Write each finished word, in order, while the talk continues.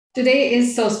Today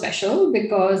is so special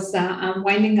because I'm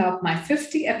winding up my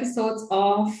 50 episodes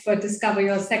of Discover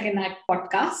Your Second Act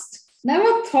podcast.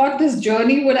 Never thought this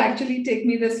journey would actually take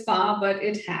me this far, but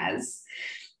it has.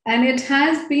 And it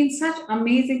has been such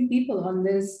amazing people on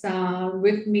this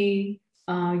with me,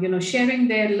 sharing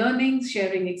their learnings,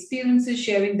 sharing experiences,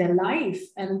 sharing their life.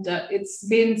 And it's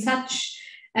been such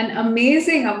an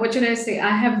amazing, what should I say?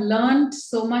 I have learned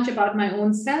so much about my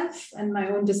own self and my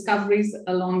own discoveries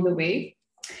along the way.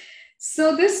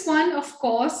 So this one, of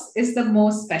course, is the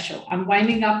most special. I'm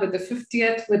winding up with the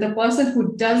 50th with a person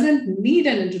who doesn't need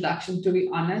an introduction, to be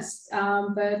honest,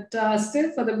 but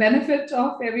still for the benefit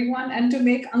of everyone and to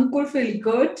make Ankur feel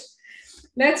good,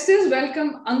 let's just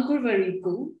welcome Ankur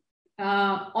Warikoo,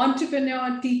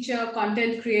 entrepreneur, teacher,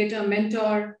 content creator,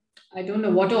 mentor. I don't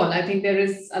know what all. I think there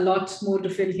is a lot more to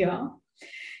fill here.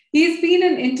 He's been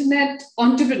an internet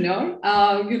entrepreneur.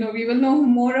 We will know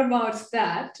more about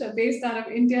that. Based out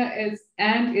of India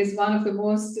is one of the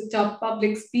most top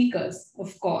public speakers.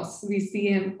 Of course, we see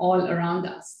him all around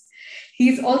us.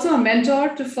 He's also a mentor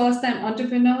to first-time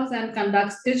entrepreneurs and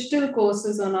conducts digital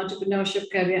courses on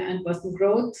entrepreneurship, career, and personal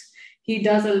growth. He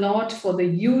does a lot for the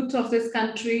youth of this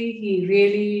country. He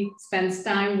really spends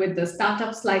time with the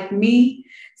startups like me.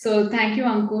 So thank you,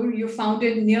 Ankur. You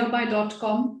founded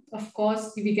nearby.com. Of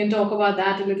course, we can talk about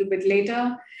that a little bit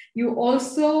later. You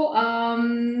also are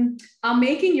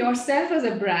making yourself as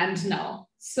a brand now.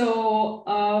 So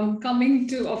coming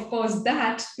to, of course,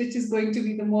 that, which is going to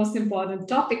be the most important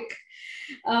topic.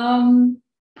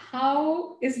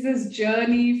 How is this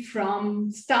journey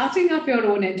from starting up your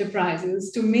own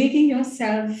enterprises to making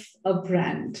yourself a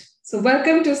brand? So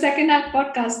welcome to Second Act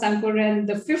Podcast, Ankur, and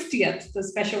the 50th, the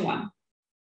special one.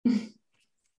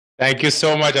 Thank you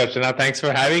so much, Archana. Thanks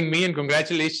for having me and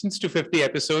congratulations to 50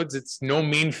 episodes. It's no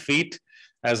mean feat.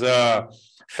 As a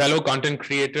fellow content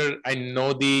creator, I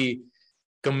know the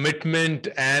commitment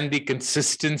and the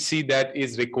consistency that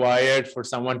is required for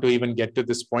someone to even get to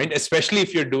this point, especially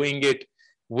if you're doing it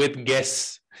with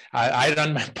guests. I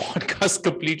run my podcast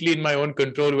completely in my own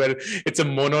control, where it's a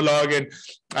monologue, and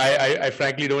I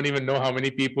frankly don't even know how many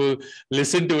people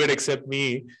listen to it except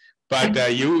me. But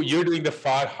you're doing the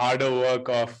far harder work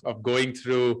of going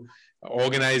through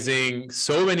organizing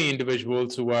so many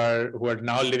individuals who are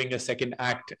now living a second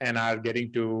act and are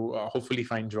getting to hopefully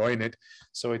find joy in it.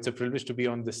 So it's a privilege to be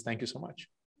on this. Thank you so much.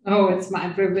 Oh, it's my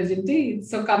privilege indeed.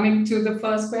 So coming to the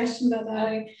first question that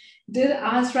I did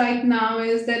ask right now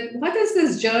is that what is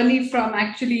this journey from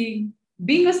actually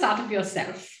being a startup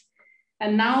yourself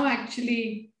and now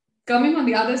actually coming on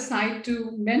the other side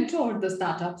to mentor the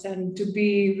startups and to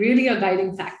be really a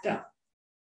guiding factor?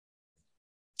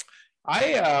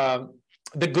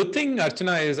 The good thing,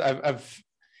 Archana, is I've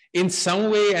in some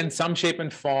way and some shape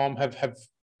and form have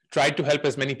tried to help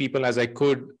as many people as I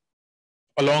could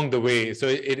along the way. So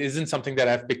it isn't something that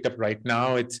I've picked up right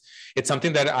now. It's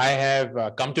something that I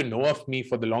have come to know of me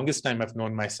for the longest time I've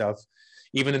known myself.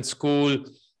 Even in school,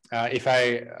 if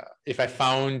I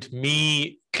found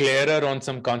me clearer on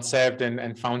some concept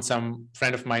and found some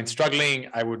friend of mine struggling,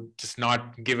 I would just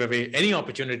not give away any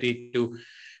opportunity to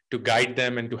guide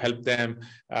them and to help them.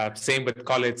 Same with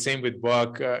college, same with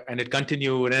work, and it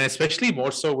continued, and especially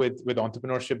more so with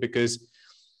entrepreneurship, because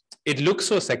it looks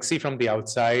so sexy from the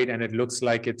outside, and it looks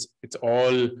like it's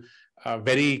all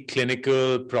very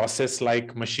clinical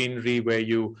process-like machinery where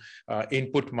you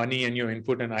input money and you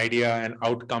input an idea, and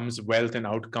outcomes wealth, and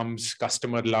outcomes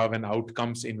customer love, and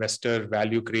outcomes investor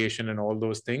value creation, and all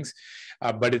those things.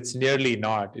 But it's nearly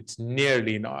not. It's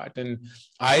nearly not. And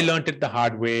I learned it the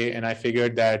hard way, and I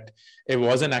figured that it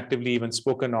wasn't actively even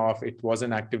spoken of. It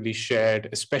wasn't actively shared,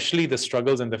 especially the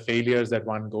struggles and the failures that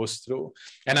one goes through.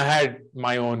 And I had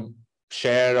my own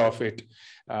share of it.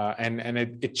 And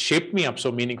it shaped me up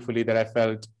so meaningfully that I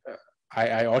felt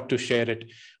I ought to share it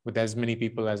with as many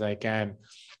people as I can.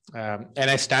 And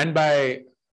I stand by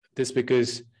this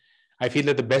because I feel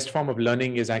that the best form of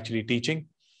learning is actually teaching.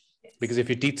 Because if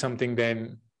you teach something,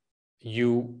 then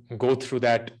you go through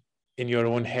that in your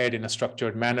own head in a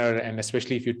structured manner. And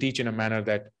especially if you teach in a manner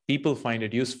that people find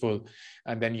it useful,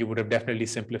 and then you would have definitely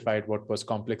simplified what was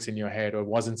complex in your head or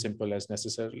wasn't simple as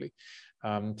necessarily.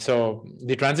 So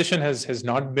the transition has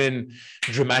not been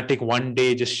dramatic, one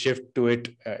day just shift to it.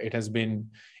 It has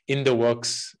been in the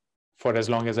works for as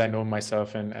long as I know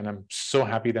myself. And I'm so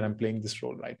happy that I'm playing this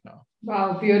role right now.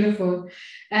 Wow, beautiful.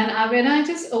 And when I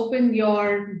just open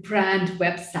your brand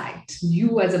website,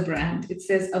 you as a brand, it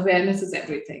says awareness is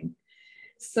everything.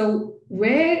 So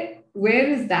where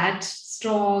is that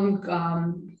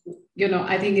strong,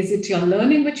 I think, is it your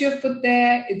learning which you've put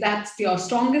there? That's your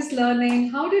strongest learning.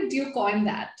 How did you coin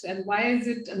that? And why is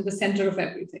it in the center of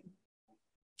everything?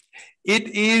 It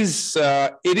is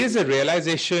a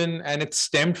realization, and it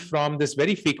stemmed from this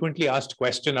very frequently asked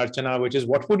question, Archana, which is,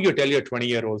 what would you tell your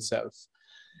 20-year-old self?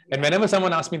 And whenever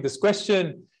someone asks me this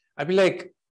question, I'd be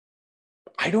like,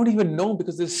 I don't even know,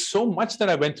 because there's so much that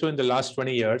I went through in the last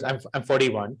 20 years. I'm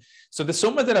 41. So there's so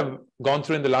much that I've gone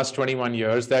through in the last 21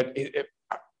 years that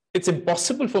it's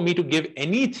impossible for me to give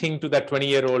anything to that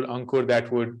 20-year-old Ankur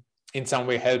that would in some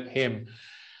way help him.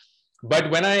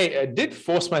 But when I did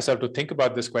force myself to think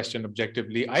about this question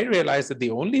objectively, I realized that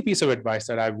the only piece of advice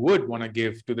that I would want to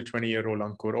give to the 20-year-old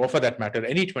Ankur, or for that matter,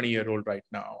 any 20-year-old right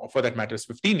now, or for that matter,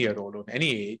 15-year-old of any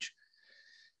age,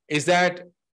 is that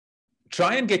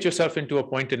try and get yourself into a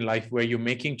point in life where you're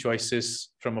making choices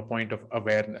from a point of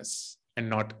awareness and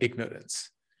not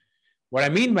ignorance. What I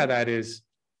mean by that is,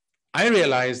 I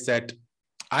realized that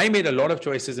I made a lot of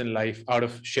choices in life out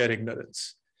of sheer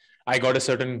ignorance. I got a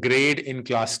certain grade in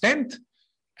class 10th,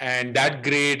 and that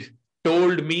grade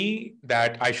told me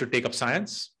that I should take up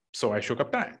science. So I took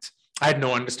up science. I had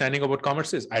no understanding of what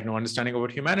commerce is. I had no understanding of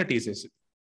what humanities is.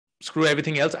 Screw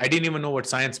everything else. I didn't even know what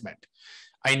science meant.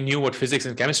 I knew what physics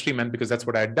and chemistry meant because that's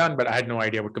what I had done, but I had no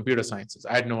idea what computer science is.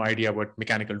 I had no idea what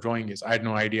mechanical drawing is. I had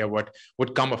no idea what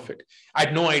would come of it. I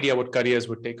had no idea what careers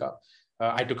would take up.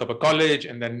 I took up a college,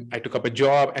 and then I took up a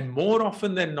job. And more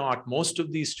often than not, most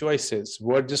of these choices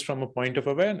were just from a point of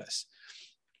awareness.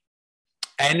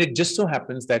 And it just so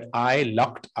happens that I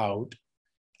lucked out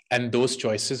and those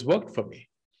choices worked for me.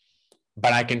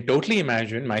 But I can totally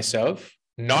imagine myself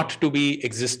not to be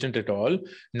existent at all,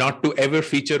 not to ever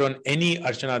feature on any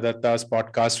Archana Datta's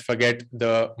podcast, forget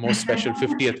the most special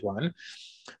 50th one,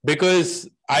 because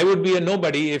I would be a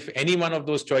nobody if any one of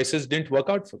those choices didn't work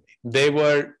out for me. They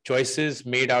were choices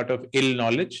made out of ill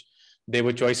knowledge. They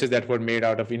were choices that were made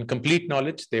out of incomplete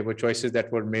knowledge. They were choices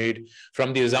that were made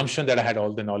from the assumption that I had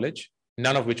all the knowledge,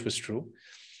 none of which was true.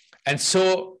 And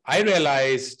so I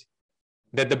realized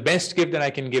that the best gift that I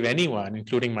can give anyone,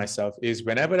 including myself, is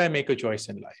whenever I make a choice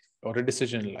in life or a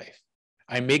decision in life,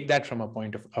 I make that from a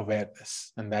point of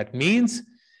awareness. And that means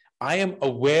I am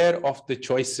aware of the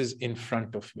choices in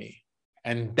front of me.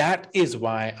 And that is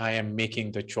why I am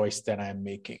making the choice that I am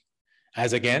making.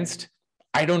 As against,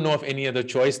 I don't know of any other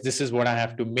choice. This is what I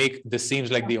have to make. This seems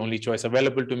like the only choice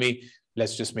available to me.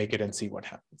 Let's just make it and see what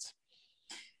happens.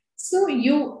 So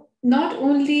you not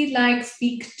only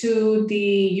speak to the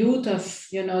youth of,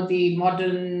 the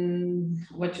modern,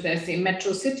 what should I say,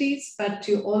 metro cities, but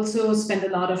you also spend a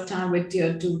lot of time with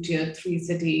tier 2, tier 3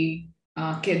 city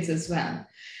kids as well.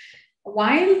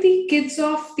 While the kids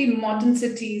of the modern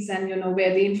cities and,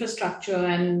 where the infrastructure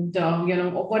and,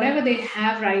 whatever they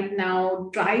have right now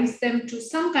drives them to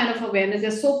some kind of awareness, they're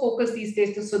so focused these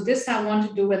days. So this I want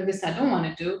to do and this I don't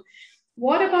want to do.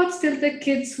 What about still the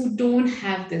kids who don't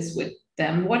have this with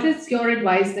them? What is your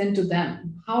advice then to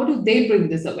them? How do they bring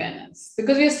this awareness?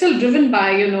 Because we're still driven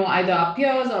by, either our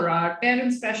peers or our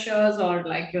parents' pressures or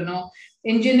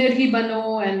engineer hi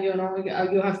bano and,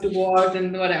 you have to go out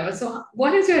and whatever. So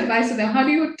what is your advice to them? How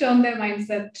do you turn their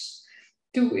mindset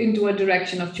into a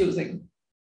direction of choosing?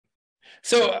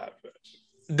 So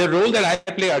the role that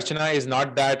I play, Archana, is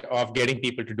not that of getting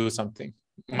people to do something.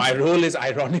 My role is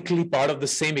ironically part of the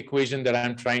same equation that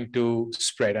I'm trying to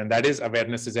spread, and that is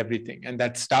awareness is everything. And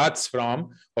that starts from,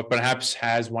 or perhaps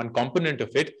has one component of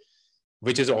it,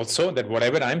 which is also that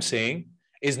whatever I'm saying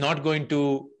is not going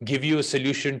to give you a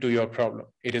solution to your problem.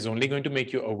 It is only going to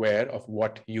make you aware of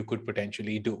what you could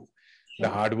potentially do. The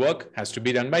hard work has to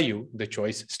be done by you. The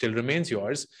choice still remains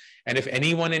yours. And if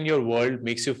anyone in your world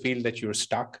makes you feel that you're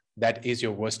stuck, that is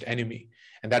your worst enemy.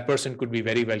 And that person could be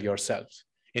very well yourself.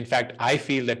 In fact, I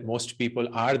feel that most people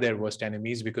are their worst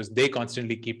enemies because they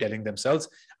constantly keep telling themselves,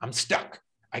 I'm stuck.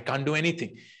 I can't do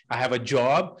anything. I have a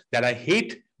job that I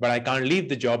hate, but I can't leave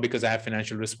the job because I have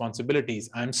financial responsibilities.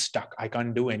 I'm stuck. I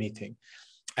can't do anything.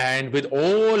 And with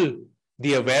all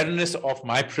the awareness of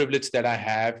my privilege that I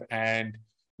have and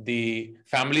the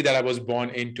family that I was born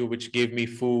into, which gave me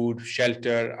food,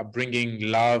 shelter, upbringing,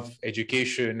 love,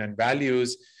 education, and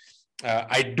values,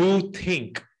 I do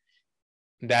think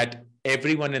that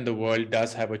everyone in the world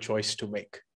does have a choice to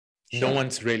make. Sure. No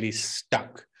one's really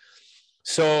stuck.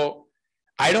 So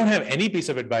I don't have any piece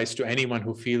of advice to anyone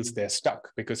who feels they're stuck,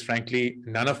 because frankly,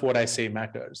 none of what I say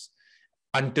matters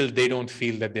until they don't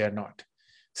feel that they're not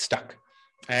stuck.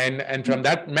 And from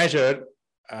that measure,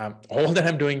 all that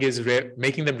I'm doing is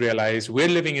making them realize we're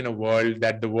living in a world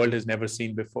that the world has never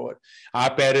seen before.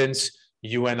 Our parents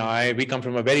you and I, we come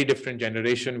from a very different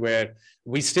generation where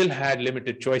we still had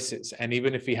limited choices. And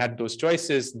even if we had those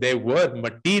choices, there were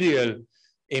material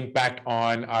impact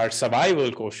on our survival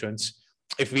quotients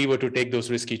if we were to take those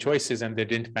risky choices and they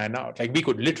didn't pan out. Like we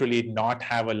could literally not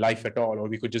have a life at all, or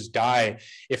we could just die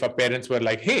if our parents were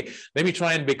like, hey, let me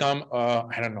try and become,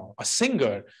 a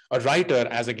singer, a writer,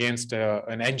 as against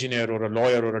an engineer or a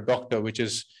lawyer or a doctor, which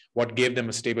is what gave them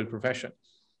a stable profession.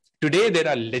 Today, there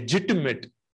are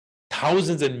legitimate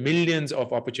thousands and millions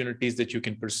of opportunities that you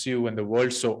can pursue, and the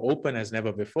world's so open as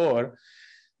never before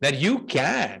that you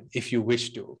can, if you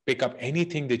wish to, pick up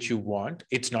anything that you want.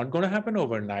 It's not going to happen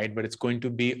overnight, but it's going to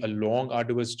be a long,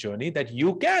 arduous journey that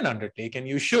you can undertake, and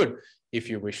you should, if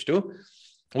you wish to,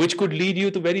 which could lead you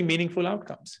to very meaningful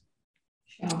outcomes.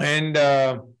 Sure. And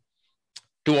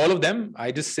to all of them,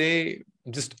 I just say,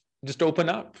 just open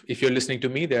up. If you're listening to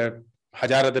me, there are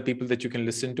 1,000 other people that you can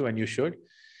listen to, and you should.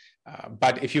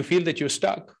 But if you feel that you're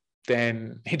stuck,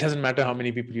 then it doesn't matter how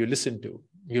many people you listen to.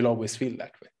 You'll always feel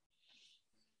that way.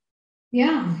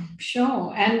 Yeah,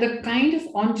 sure. And the kind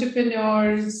of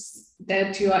entrepreneurs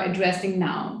that you are addressing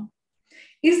now,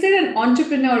 is there an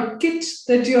entrepreneur kit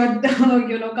that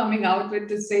you're coming out with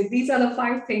to say these are the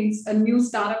 5 things a new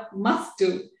startup must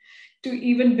do to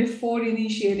even before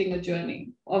initiating a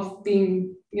journey of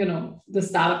being, the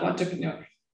startup entrepreneur?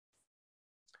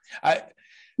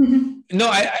 No,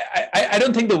 I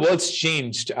don't think the world's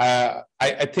changed. I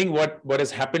think what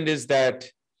has happened is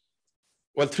that,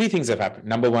 3 things have happened.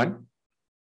 Number one,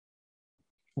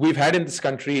 we've had in this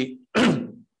country,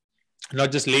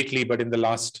 not just lately, but in the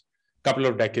last couple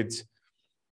of decades,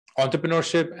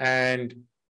 entrepreneurship and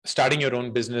starting your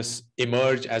own business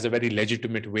emerged as a very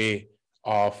legitimate way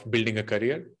of building a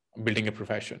career, building a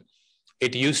profession.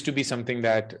 It used to be something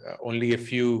that only a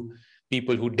few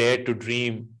people who dared to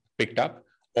dream picked up,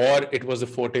 or it was the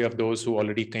forte of those who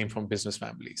already came from business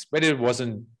families. But it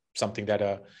wasn't something that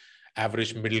a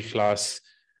average middle class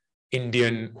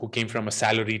Indian who came from a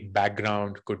salaried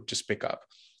background could just pick up.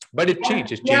 But it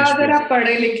changed. अगर आप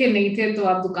पढ़े लिखे नहीं थे तो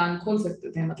आप दुकान खोल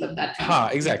सकते थे, मतलब that.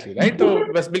 हाँ, exactly, right.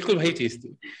 तो बस बिल्कुल वही चीज थी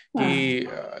कि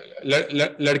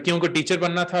लड़कियों को टीचर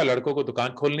बनना था, लड़कों को दुकान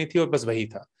खोलनी थी, और बस वही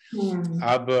था.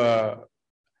 अब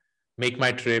Make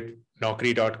My Trip,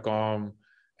 Naukri.com,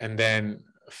 and then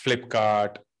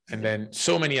Flipkart, and then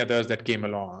so many others that came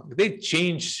along. They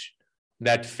changed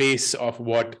that face of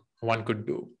what one could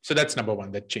do. So that's number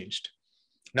one, that changed.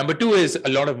 Number two is a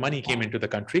lot of money came into the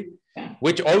country,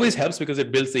 which always helps because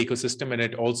it builds the ecosystem and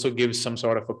it also gives some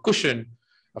sort of a cushion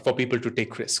for people to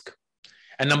take risk.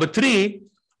 And number three,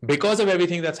 because of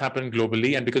everything that's happened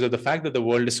globally and because of the fact that the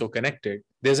world is so connected,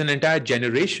 there's an entire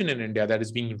generation in India that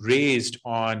is being raised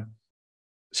on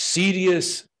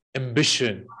serious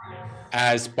ambition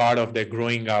as part of their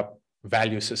growing up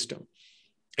value system.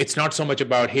 It's not so much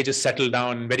about, hey, just settle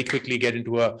down and very quickly get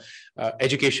into a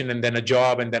education and then a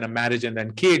job and then a marriage and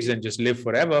then kids and just live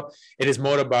forever. It is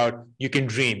more about you can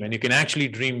dream and you can actually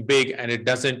dream big, and it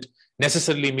doesn't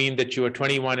necessarily mean that you are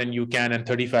 21 and you can and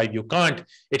 35 you can't.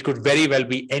 It could very well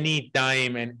be any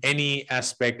time and any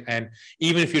aspect, and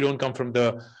even if you don't come from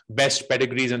the best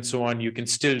pedigrees and so on, you can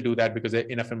still do that because there are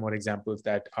enough and more examples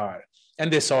that are.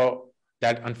 And they saw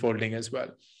that unfolding as well.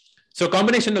 So a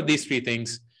combination of these 3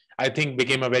 things, I think,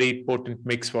 became a very potent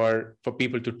mix for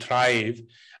people to thrive.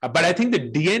 But I think the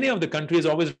DNA of the country has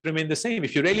always remained the same.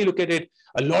 If you really look at it,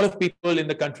 a lot of people in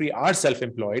the country are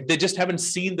self-employed. They just haven't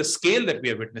seen the scale that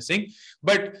we are witnessing.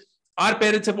 But our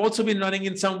parents have also been running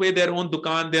in some way their own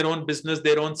dukaan, their own business,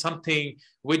 their own something,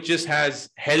 which just has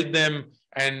held them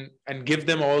and give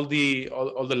them all the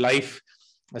life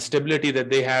stability that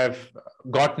they have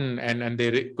gotten and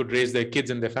they could raise their kids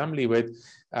and their family with.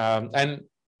 And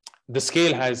the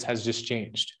scale has just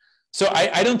changed. So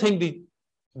I don't think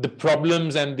the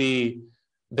problems and the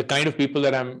kind of people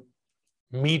that I'm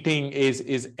meeting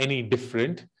is any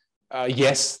different.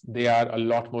 Yes, they are a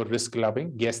lot more risk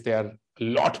loving. Yes, they are a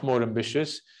lot more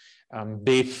ambitious.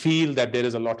 They feel that there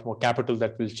is a lot more capital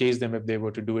that will chase them if they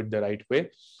were to do it the right way.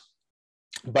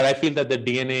 But I feel that the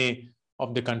DNA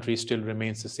of the country still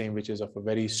remains the same, which is of a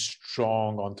very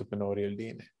strong entrepreneurial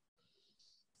DNA.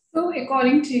 So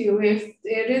according to you, if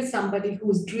there is somebody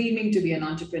who's dreaming to be an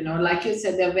entrepreneur, like you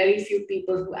said, there are very few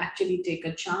people who actually take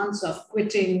a chance of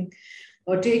quitting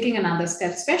or taking another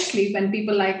step, especially when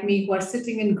people like me who are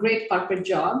sitting in great corporate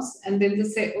jobs and then they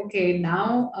say, okay,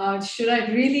 now should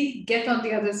I really get on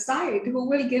the other side? Who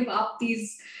will give up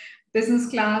these business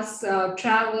class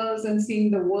travels and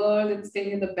seeing the world and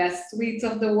staying in the best suites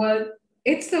of the world?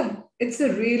 It's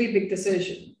a really big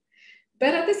decision.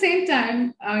 But at the same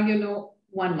time,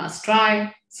 one must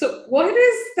try, So, what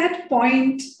is that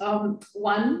point?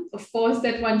 One, of course,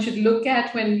 that one should look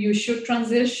at when you should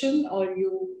transition, or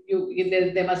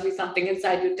there must be something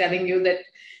inside you telling you that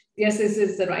yes, this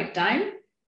is the right time.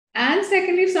 And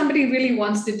secondly, if somebody really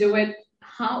wants to do it,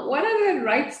 what are the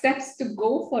right steps to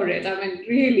go for it? I mean,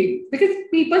 really, because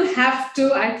people have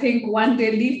to, I think, one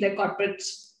day leave their corporate,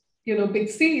 big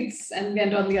seats and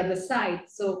get on the other side.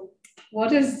 So,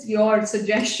 what is your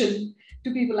suggestion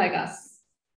to people like us?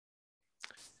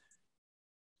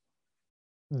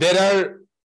 There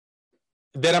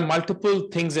are multiple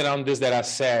things around this that are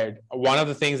said. One of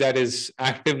the things that is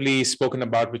actively spoken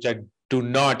about, which I do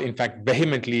not, in fact,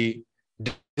 vehemently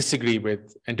disagree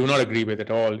with and do not agree with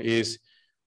at all, is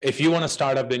if you want to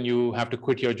start up, then you have to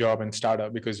quit your job and start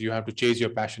up, because you have to chase your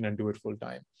passion and do it full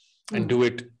time and do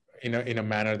it in a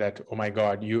manner that, oh my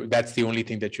God, that's the only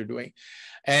thing that you're doing.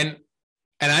 And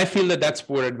I feel that that's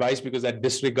poor advice, because that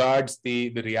disregards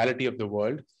the reality of the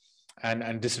world.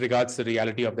 And disregards the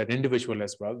reality of that individual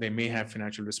as well. They may have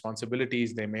financial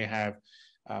responsibilities. They may have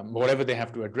whatever they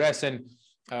have to address. And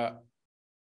I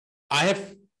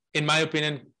have, in my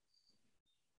opinion,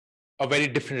 a very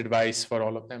different advice for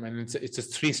all of them. And it's a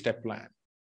 3-step plan.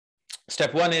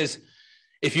 Step 1 is,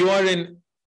 if you are in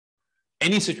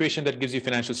any situation that gives you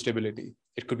financial stability,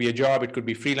 it could be a job, it could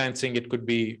be freelancing, it could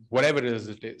be whatever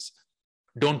it is,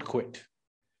 don't quit.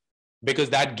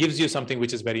 Because that gives you something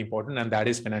which is very important, and that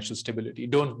is financial stability.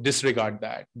 Don't disregard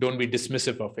that. Don't be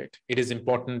dismissive of it. It is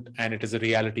important, and it is a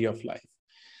reality of life.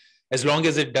 As long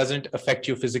as it doesn't affect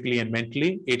you physically and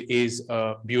mentally, it is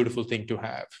a beautiful thing to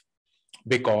have,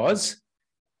 because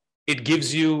it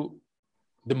gives you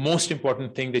the most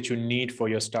important thing that you need for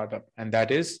your startup, and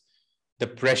that is the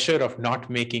pressure of not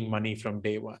making money from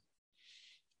day one.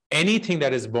 Anything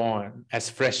that is born as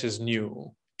fresh as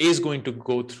new is going to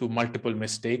go through multiple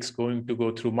mistakes, going to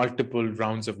go through multiple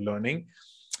rounds of learning.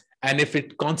 And if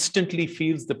it constantly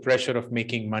feels the pressure of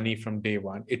making money from day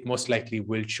one, it most likely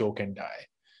will choke and die.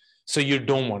 So you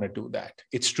don't want to do that.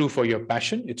 It's true for your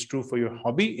passion. It's true for your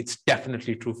hobby. It's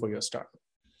definitely true for your startup.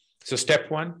 So step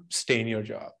 1, stay in your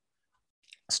job.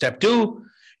 Step 2,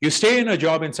 you stay in a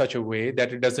job in such a way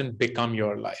that it doesn't become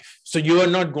your life. So you are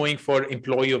not going for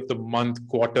employee of the month,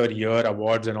 quarter, year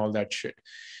awards and all that shit.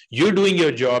 You're doing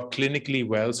your job clinically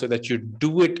well so that you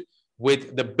do it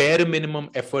with the bare minimum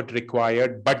effort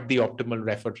required, but the optimal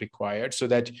effort required, so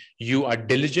that you are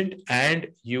diligent and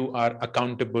you are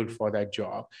accountable for that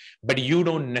job. But you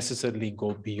don't necessarily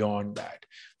go beyond that,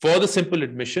 for the simple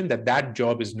admission that that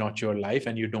job is not your life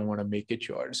and you don't want to make it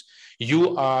yours.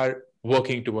 You are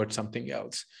working towards something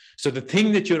else. So the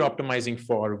thing that you're optimizing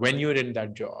for when you're in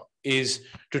that job is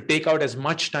to take out as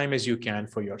much time as you can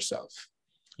for yourself.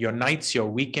 Your nights, your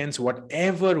weekends,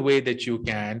 whatever way that you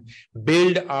can,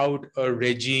 build out a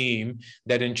regime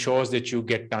that ensures that you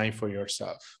get time for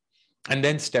yourself. And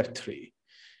then step 3,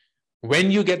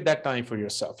 when you get that time for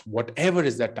yourself, whatever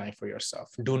is that time for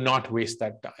yourself, do not waste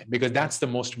that time, because that's the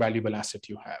most valuable asset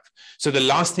you have. So the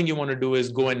last thing you want to do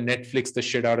is go and Netflix the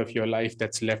shit out of your life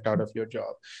that's left out of your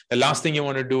job. The last thing you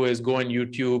want to do is go on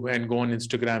YouTube and go on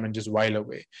Instagram and just while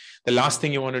away. The last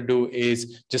thing you want to do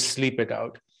is just sleep it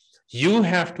out. You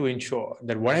have to ensure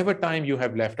that whatever time you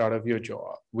have left out of your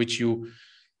job, which you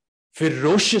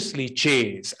ferociously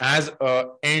chase as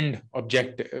an end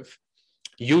objective,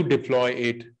 you deploy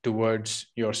it towards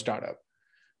your startup,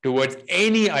 towards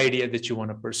any idea that you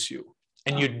want to pursue.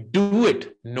 And you do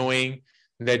it knowing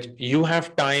that you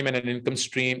have time and an income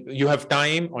stream. You have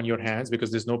time on your hands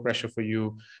because there's no pressure for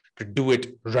you to do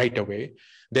it right away.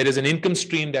 There is an income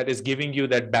stream that is giving you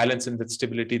that balance and that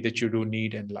stability that you do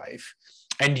need in life.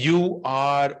 And you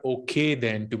are okay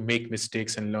then to make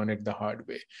mistakes and learn it the hard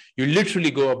way. You literally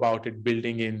go about it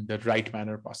building in the right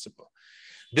manner possible.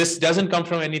 This doesn't come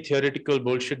from any theoretical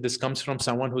bullshit. This comes from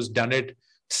someone who's done it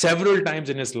several times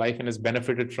in his life and has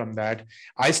benefited from that.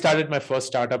 I started my first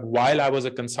startup while I was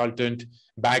a consultant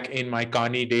back in my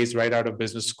Carney days, right out of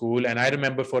business school. And I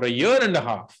remember for a year and a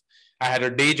half, I had a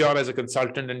day job as a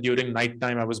consultant. And during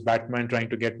nighttime, I was Batman trying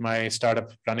to get my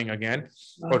startup running again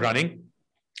or running.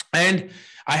 And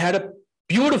I had a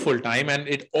beautiful time. And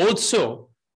it also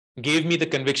gave me the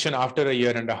conviction after a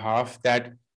year and a half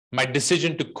that my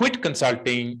decision to quit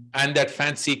consulting and that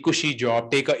fancy cushy job,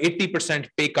 take a 80%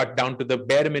 pay cut down to the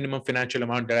bare minimum financial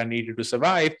amount that I needed to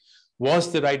survive,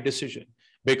 was the right decision,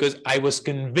 because I was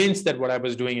convinced that what I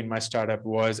was doing in my startup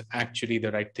was actually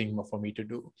the right thing for me to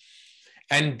do.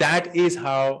 And that is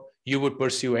how you would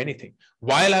pursue anything.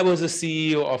 While I was a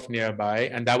CEO of Nearby,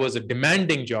 and that was a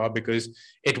demanding job because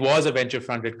it was a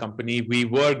venture-funded company, we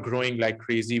were growing like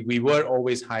crazy. We were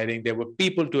always hiring. There were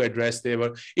people to address. There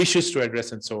were issues to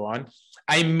address and so on.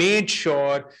 I made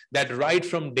sure that right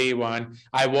from day one,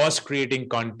 I was creating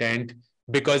content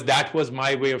because that was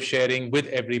my way of sharing with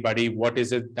everybody what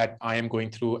is it that I am going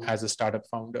through as a startup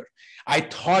founder. I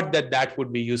thought that that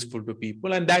would be useful to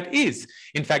people, and that is,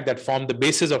 in fact, that formed the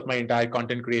basis of my entire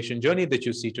content creation journey that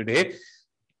you see today,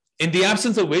 in the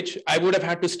absence of which I would have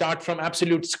had to start from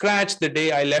absolute scratch the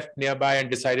day I left nearby and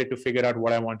decided to figure out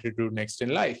what I wanted to do next in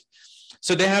life.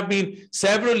 So there have been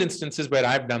several instances where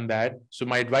I've done that. So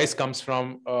my advice comes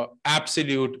from an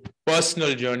absolute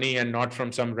personal journey and not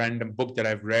from some random book that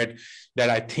I've read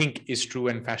that I think is true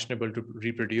and fashionable to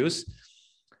reproduce.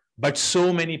 But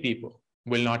so many people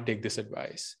will not take this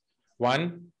advice.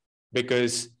 One,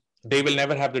 because they will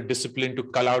never have the discipline to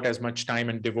cull out as much time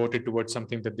and devote it towards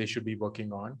something that they should be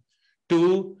working on.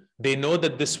 Two, they know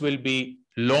that this will be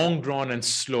long drawn and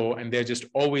slow, and they're just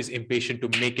always impatient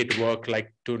to make it work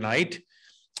like tonight.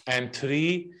 And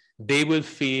three, they will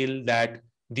feel that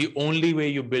the only way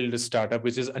you build a startup,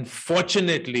 which is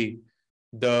unfortunately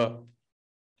the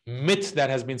myth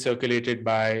that has been circulated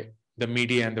by the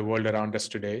media and the world around us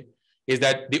today, is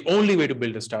that the only way to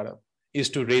build a startup is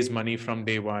to raise money from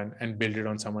day one and build it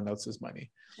on someone else's money.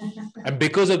 And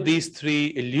because of these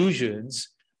three illusions,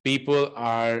 people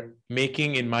are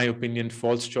making, in my opinion,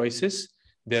 false choices.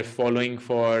 They're following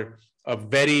for a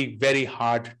very, very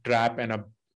hard trap and a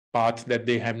path that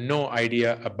they have no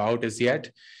idea about as yet.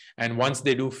 And once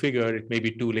they do figure, it may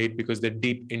be too late because they're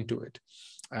deep into it.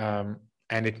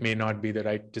 And it may not be the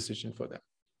right decision for them.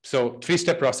 So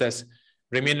 3-step process: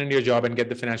 remain in your job and get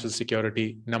the financial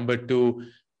security. Number 2,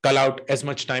 cull out as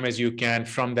much time as you can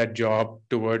from that job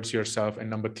towards yourself. And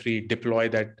number 3, deploy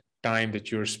that time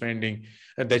that you're spending,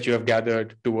 that you have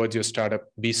gathered towards your startup.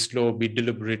 Be slow, be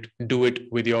deliberate, do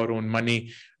it with your own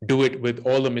money, do it with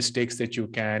all the mistakes that you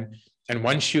can. And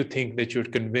once you think that you're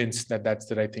convinced that that's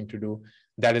the right thing to do,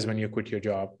 that is when you quit your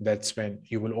job. That's when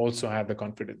you will also have the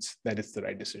confidence that it's the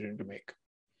right decision to make.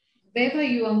 Where were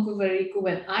you, Ankur Warikoo,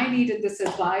 when I needed this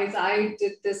advice? I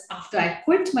did this after I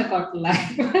quit my corporate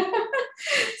life.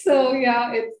 So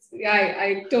yeah,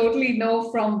 I totally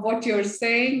know from what you're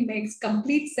saying, makes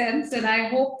complete sense. And I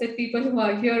hope that people who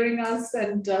are hearing us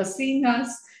and seeing us,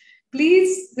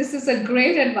 please, this is a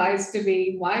great advice to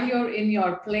be. While you're in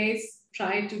your place,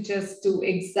 try to just do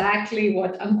exactly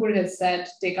what Ankur has said.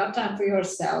 Take out time for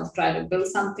yourself, try to build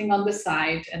something on the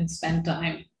side and spend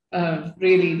time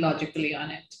really logically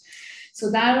on it. So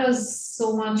that was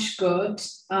so much good.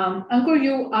 Ankur,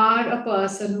 you are a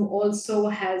person who also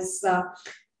has,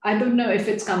 I don't know if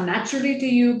it's come naturally to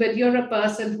you, but you're a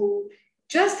person who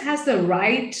just has the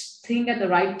right thing at the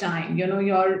right time. You know,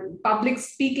 your public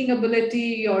speaking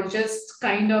ability, you're just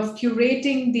kind of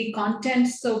curating the content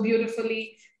so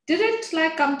beautifully. Did it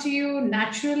like come to you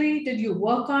naturally? Did you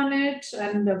work on it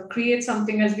and create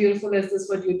something as beautiful as this,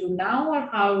 what you do now? Or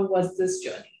how was this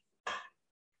journey?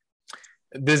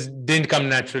 This didn't come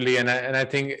naturally, and I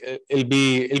think it'll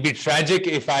be tragic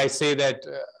if I say that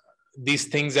these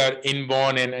things are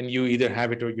inborn and you either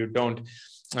have it or you don't.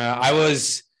 I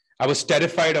was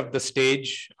terrified of the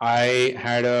stage. I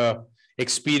had a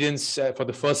experience for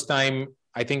the first time,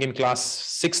 I think in class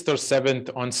 6th or 7th,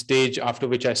 on stage, after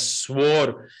which I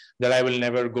swore that I will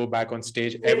never go back on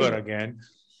stage ever again.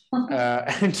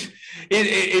 And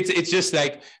it's just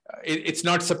like, it's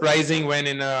not surprising when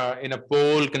in a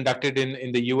poll conducted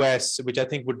in the US, which I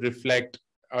think would reflect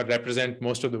or represent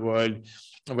most of the world,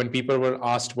 when people were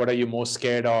asked, what are you most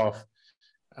scared of?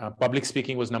 Public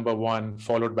speaking was number 1,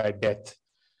 followed by death.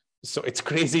 So it's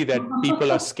crazy that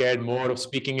people are scared more of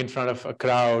speaking in front of a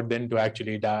crowd than to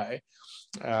actually die.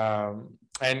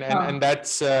 And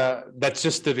that's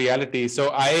just the reality.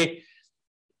 So I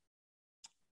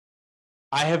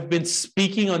have been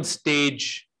speaking on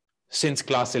stage since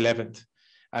class 11th.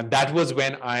 And that was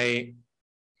when I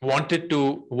wanted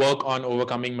to work on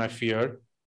overcoming my fear.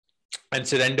 And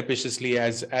serendipitously,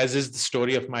 as is the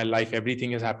story of my life,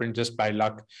 everything has happened just by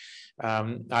luck.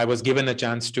 I was given a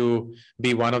chance to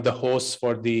be one of the hosts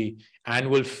for the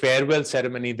annual farewell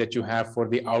ceremony that you have for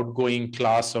the outgoing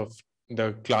class of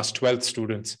the class 12th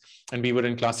students. And we were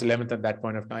in class 11th at that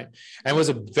point of time. And it was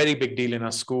a very big deal in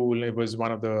our school. It was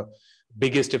one of the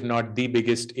biggest, if not the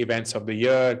biggest, events of the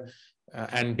year.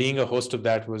 And being a host of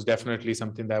that was definitely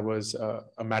something that was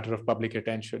a matter of public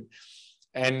attention.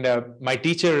 And my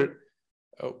teacher,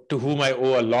 to whom I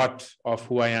owe a lot of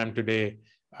who I am today,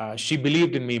 she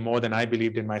believed in me more than I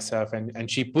believed in myself.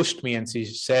 And she pushed me and she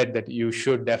said that you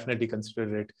should definitely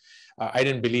consider it. I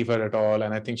didn't believe her at all.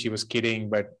 And I think she was kidding,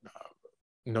 but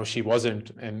no, she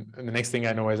wasn't. And the next thing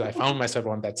I know is I found myself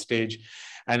on that stage.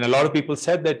 And a lot of people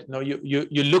said that, no,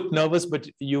 you looked nervous, but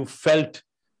you felt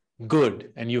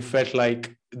good and you felt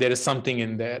like there is something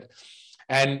in there.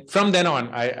 And from then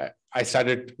on, I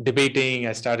started debating.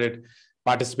 I started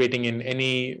participating in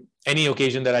any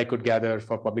occasion that I could gather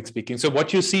for public speaking. So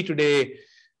what you see today,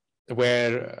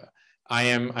 where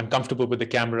I'm comfortable with the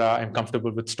camera, I'm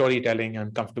comfortable with storytelling,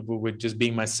 I'm comfortable with just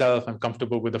being myself, I'm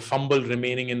comfortable with the fumble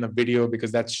remaining in the video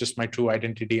because that's just my true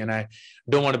identity and I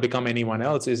don't want to become anyone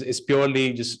else, is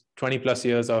purely just 20 plus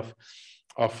years of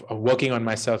working on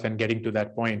myself and getting to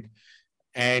that point.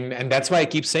 And that's why I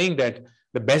keep saying that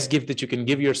the best gift that you can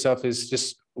give yourself is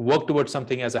just work towards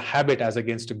something as a habit, as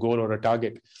against a goal or a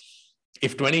target.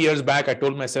 If 20 years back, I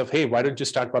told myself, hey, why don't you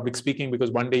start public speaking?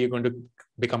 Because one day you're going to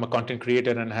become a content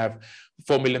creator and have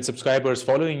 4 million subscribers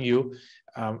following you.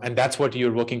 And that's what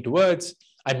you're working towards.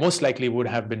 I most likely would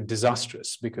have been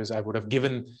disastrous because I would have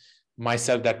given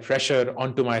myself that pressure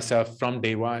onto myself from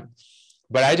day one.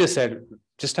 But I just said,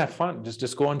 just have fun.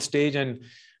 Just go on stage and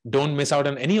don't miss out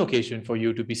on any occasion for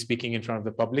you to be speaking in front of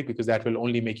the public, because that will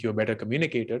only make you a better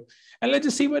communicator. And let's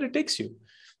just see where it takes you.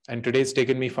 And today it's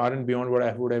taken me far and beyond what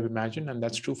I would have imagined. And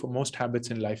that's true for most habits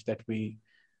in life that we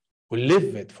will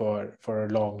live with for a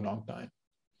long, long time.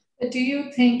 But do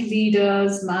you think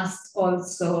leaders must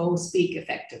also speak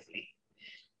effectively?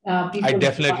 I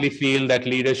definitely feel that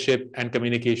leadership and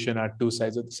communication are two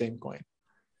sides of the same coin.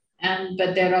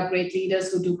 But there are great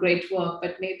leaders who do great work,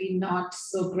 but maybe not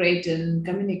so great in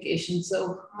communication.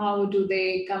 So how do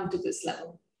they come to this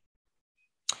level?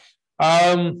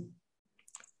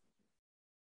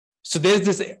 So there's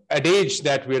this adage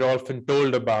that we're often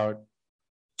told about,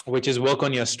 which is work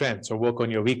on your strengths or work on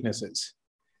your weaknesses.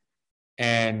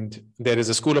 And there is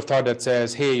a school of thought that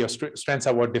says, hey, your strengths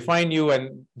are what define you.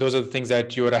 And those are the things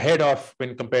that you're ahead of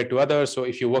when compared to others. So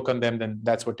if you work on them, then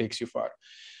that's what takes you far.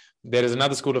 There is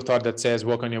another school of thought that says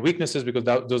work on your weaknesses, because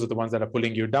those are the ones that are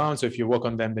pulling you down. So if you work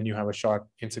on them, then you have a shot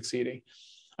in succeeding.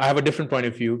 I have a different point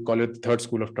of view, call it the third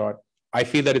school of thought. I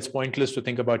feel that it's pointless to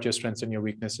think about your strengths and your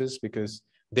weaknesses, because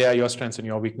they are your strengths and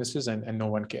your weaknesses, and no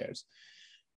one cares.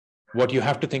 What you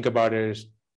have to think about is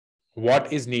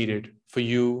what is needed for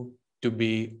you to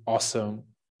be awesome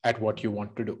at what you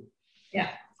want to do. Yeah.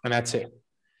 And that's it.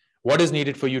 What is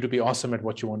needed for you to be awesome at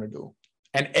what you want to do?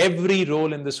 And every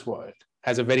role in this world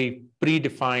has a very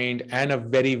predefined and a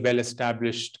very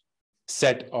well-established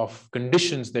set of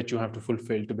conditions that you have to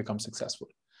fulfill to become successful.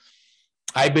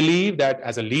 I believe that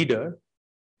as a leader,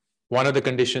 one of the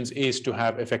conditions is to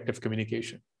have effective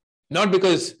communication. Not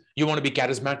because you want to be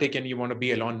charismatic and you want to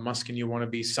be Elon Musk and you want to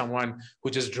be someone who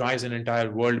just drives an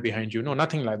entire world behind you. No,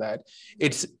 nothing like that.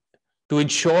 It's to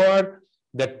ensure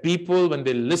that people, when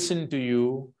they listen to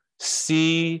you,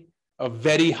 see a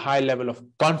very high level of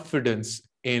confidence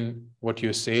in what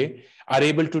you say, are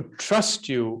able to trust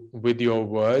you with your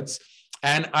words,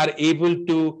 and are able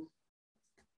to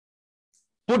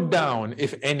put down,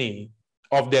 if any,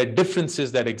 of their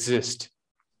differences that exist,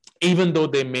 even though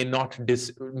they may not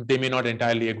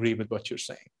entirely agree with what you're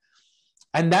saying.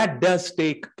 And that does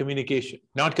take communication,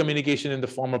 not communication in the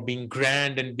form of being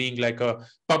grand and being like a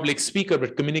public speaker,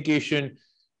 but communication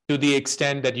to the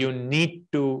extent that you need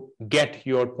to get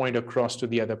your point across to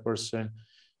the other person,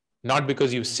 not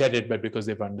because you said it, but because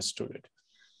they've understood it.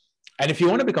 And if you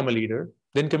want to become a leader,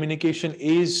 then communication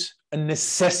is a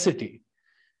necessity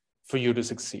for you to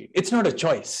succeed. It's not a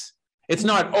choice. It's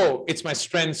not, oh, it's my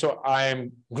strength, so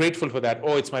I'm grateful for that.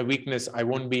 Oh, it's my weakness, I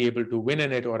won't be able to win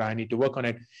in it, or I need to work on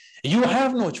it. You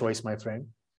have no choice, my friend,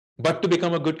 but to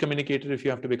become a good communicator if you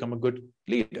have to become a good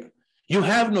leader. You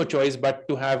have no choice but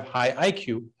to have high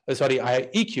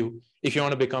EQ if you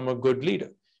want to become a good leader.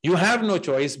 You have no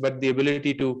choice but the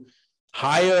ability to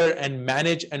hire and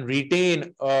manage and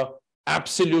retain a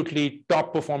absolutely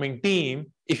top performing team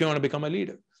if you want to become a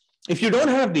leader. If you don't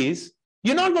have these,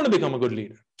 you're not going to become a good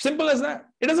leader. Simple as that.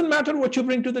 It doesn't matter what you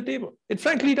bring to the table. It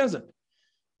frankly doesn't.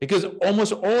 Because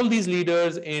almost all these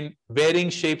leaders in varying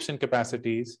shapes and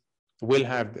capacities will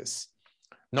have this.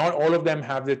 Not all of them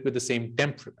have it with the same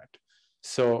temperament.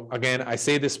 So again, I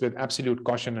say this with absolute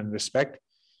caution and respect.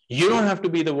 You don't have to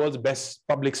be the world's best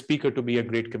public speaker to be a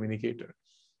great communicator.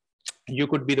 You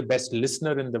could be the best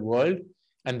listener in the world,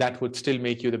 and that would still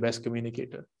make you the best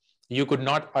communicator. You could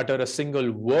not utter a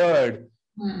single word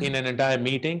in an entire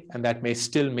meeting, and that may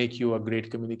still make you a great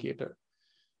communicator.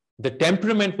 The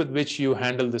temperament with which you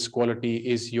handle this quality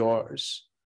is yours,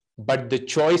 but the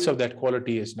choice of that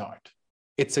quality is not.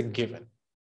 It's a given.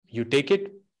 You take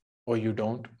it or you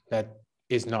don't. That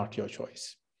is not your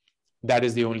choice. That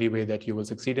is the only way that you will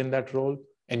succeed in that role,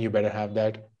 and you better have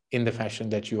that in the fashion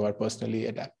that you are personally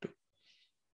adapt to.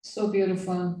 So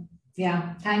beautiful.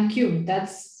 Yeah, thank you.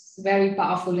 That's very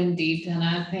powerful indeed. And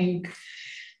I think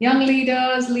young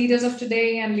leaders, leaders of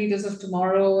today and leaders of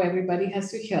tomorrow, everybody has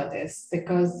to hear this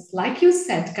because, like you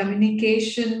said,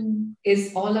 communication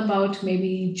is all about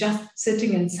maybe just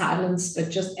sitting in silence,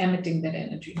 but just emitting that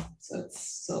energy. So it's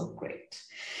so great.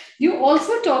 You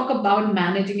also talk about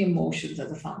managing emotions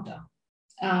as a founder.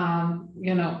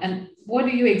 And what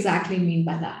do you exactly mean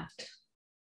by that?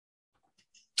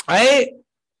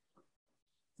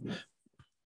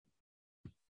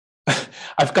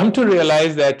 I've come to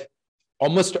realize that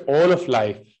almost all of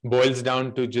life boils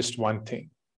down to just one thing: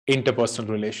 interpersonal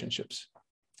relationships.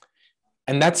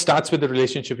 And that starts with the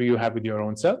relationship you have with your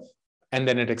own self. And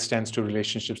then it extends to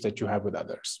relationships that you have with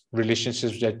others,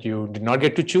 relationships that you did not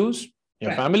get to choose,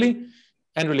 your family,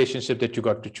 and relationships that you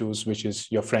got to choose, which is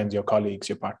your friends, your colleagues,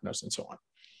 your partners, and so on.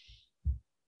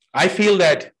 I feel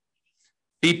that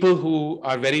people who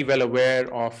are very well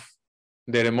aware of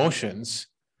their emotions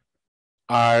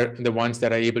are the ones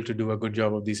that are able to do a good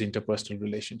job of these interpersonal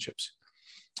relationships.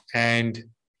 And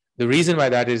the reason why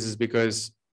that is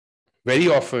because very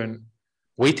often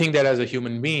we think that as a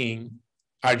human being,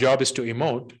 our job is to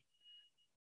emote.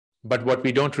 But what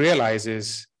we don't realize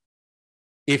is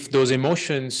if those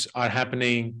emotions are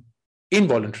happening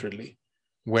involuntarily,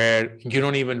 where you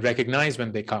don't even recognize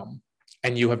when they come,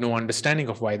 and you have no understanding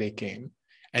of why they came,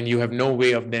 and you have no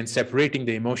way of then separating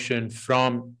the emotion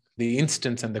from the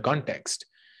instance and the context,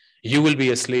 you will be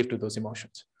a slave to those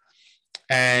emotions.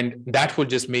 And that will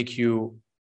just make you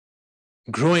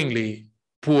growingly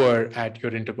poor at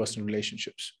your interpersonal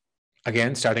relationships.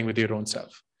 Again, starting with your own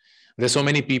self. There's so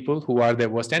many people who are their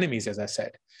worst enemies, as I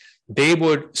said. They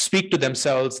would speak to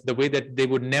themselves the way that they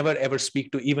would never, ever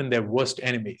speak to even their worst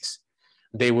enemies.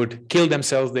 They would kill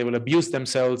themselves. They will abuse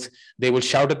themselves. They will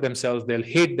shout at themselves. They'll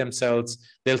hate themselves.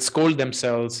 They'll scold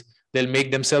themselves. They'll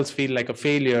make themselves feel like a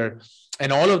failure.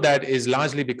 And all of that is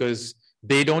largely because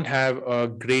they don't have a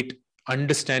great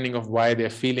understanding of why they're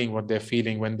feeling what they're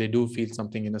feeling when they do feel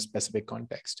something in a specific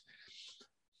context.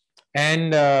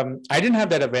 And I didn't have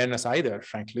that awareness either,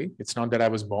 frankly. It's not that I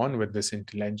was born with this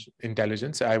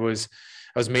intelligence. I was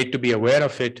made to be aware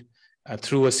of it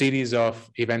through a series of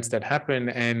events that happened.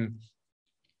 And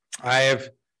I have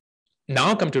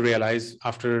now come to realize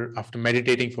after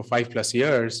meditating for 5+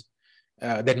 years,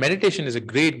 that meditation is a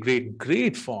great, great,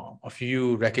 great form of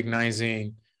you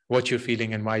recognizing what you're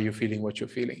feeling and why you're feeling what you're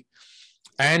feeling.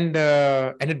 And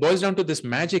it boils down to this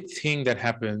magic thing that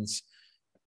happens,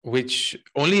 which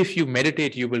only if you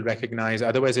meditate you will recognize.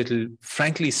 Otherwise, it'll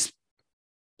frankly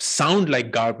sound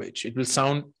like garbage. It will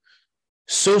sound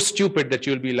so stupid that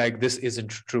you'll be like, this isn't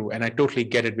true. And I totally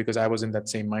get it because I was in that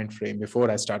same mind frame before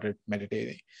I started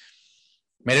meditating.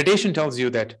 Meditation tells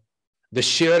you that the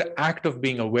sheer act of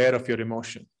being aware of your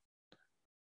emotion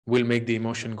will make the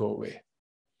emotion go away.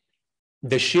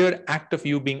 The sheer act of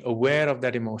you being aware of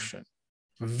that emotion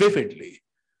vividly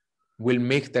will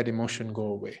make that emotion go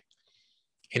away.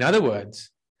 In other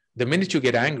words, the minute you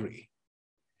get angry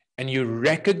and you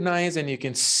recognize and you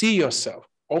can see yourself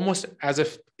almost as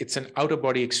if it's an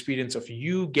out-of-body experience of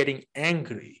you getting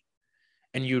angry,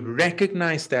 and you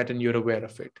recognize that and you're aware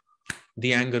of it,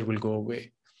 the anger will go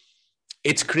away.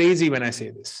 It's crazy when I say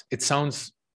this. It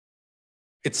sounds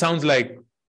like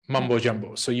mumbo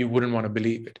jumbo, so you wouldn't want to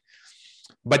believe it.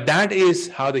 But that is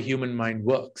how the human mind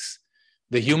works.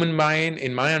 The human mind,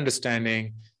 in my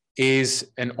understanding,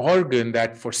 is an organ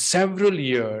that for several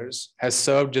years has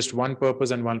served just one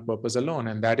purpose and one purpose alone,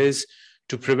 and that is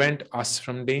to prevent us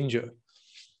from danger.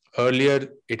 Earlier,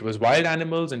 it was wild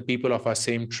animals and people of our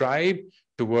same tribe.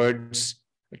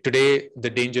 Today, the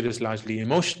danger is largely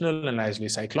emotional and largely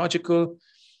psychological,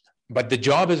 but the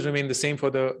job has remained the same for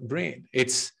the brain.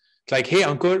 It's like, hey,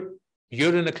 Ankur,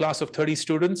 you're in a class of 30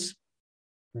 students.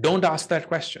 Don't ask that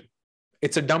question.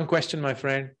 It's a dumb question, my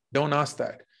friend. Don't ask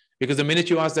that. Because the minute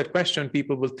you ask that question,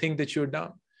 people will think that you're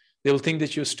dumb. They'll think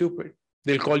that you're stupid.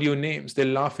 They'll call you names. They'll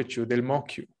laugh at you. They'll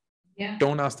mock you. Yeah.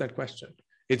 Don't ask that question.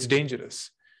 It's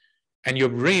dangerous. And your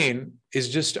brain is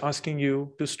just asking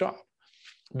you to stop.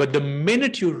 But the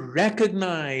minute you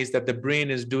recognize that the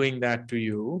brain is doing that to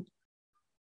you,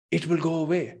 it will go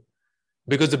away.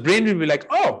 Because the brain will be like,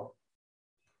 oh,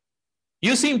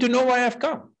 you seem to know why I've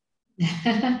come.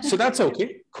 So that's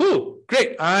okay. Cool.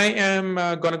 Great. I am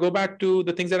going to go back to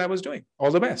the things that I was doing.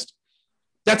 All the best.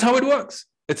 That's how it works.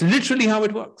 It's literally how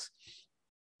it works.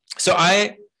 So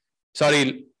I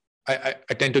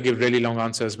tend to give really long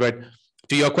answers, but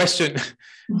to your question,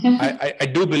 I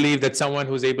do believe that someone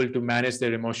who's able to manage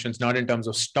their emotions, not in terms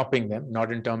of stopping them,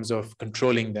 not in terms of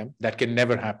controlling them, that can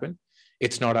never happen.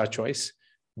 It's not our choice,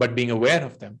 but being aware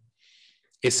of them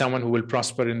is someone who will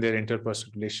prosper in their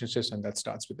interpersonal relationships, and that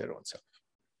starts with their own self.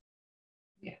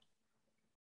 Yeah.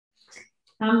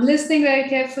 I'm listening very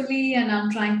carefully and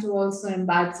I'm trying to also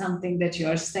imbibe something that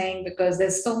you're saying because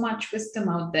there's so much wisdom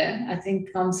out there. I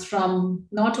think comes from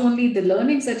not only the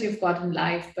learnings that you've got in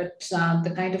life, but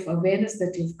the kind of awareness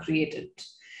that you've created.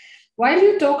 While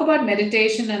you talk about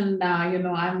meditation, and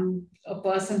I'm a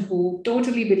person who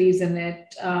totally believes in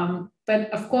it,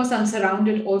 but of course, I'm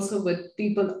surrounded also with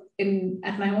people in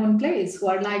at my own place who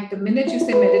are like, the minute you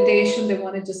say meditation, they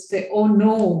want to just say, "Oh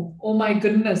no, oh my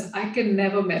goodness, I can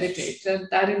never meditate." And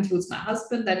that includes my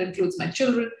husband, that includes my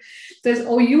children. There's,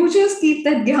 "Oh, you just keep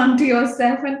that gyan to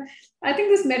yourself," and I think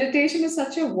this meditation is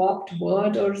such a warped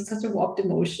word or such a warped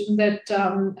emotion that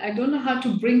I don't know how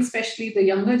to bring, especially the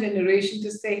younger generation, to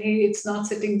say, hey, it's not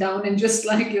sitting down and just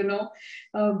like,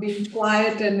 being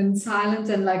quiet and in silence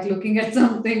and like looking at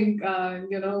something,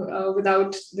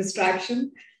 without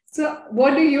distraction. So,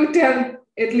 what do you tell,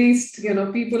 at least,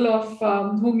 people of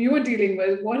whom you are dealing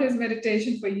with? What is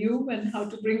meditation for you and how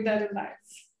to bring that in life?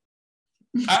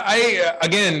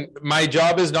 Again, my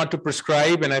job is not to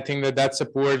prescribe, and I think that that's a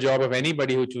poor job of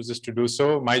anybody who chooses to do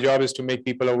so. My job is to make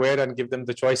people aware and give them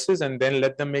the choices and then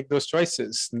let them make those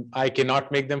choices. I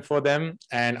cannot make them for them,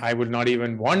 and I would not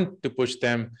even want to push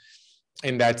them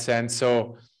in that sense.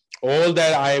 So all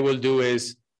that I will do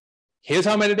is, here's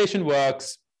how meditation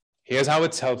works. Here's how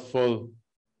it's helpful.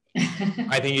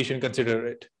 I think you should consider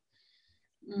it.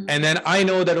 And then I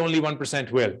know that only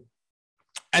 1% will.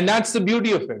 And that's the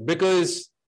beauty of it, because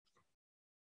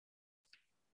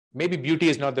maybe beauty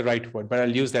is not the right word, but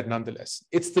I'll use that nonetheless.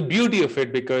 It's the beauty of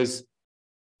it because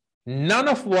none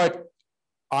of what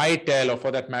I tell, or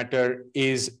for that matter,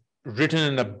 is written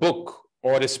in a book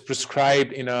or is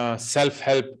prescribed in a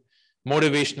self-help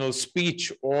motivational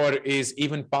speech or is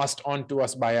even passed on to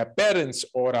us by our parents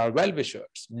or our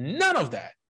well-wishers. None of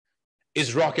that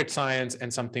is rocket science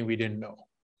and something we didn't know.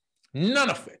 None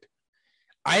of it.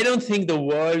 I don't think the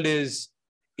world is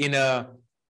not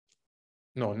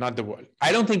the world.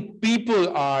 I don't think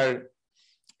people are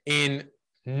in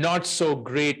not so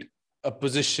great a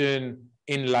position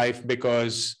in life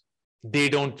because they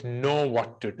don't know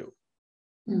what to do.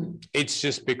 It's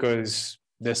just because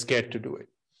they're scared to do it.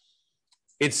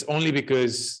 It's only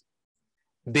because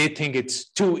they think it's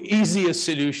too easy a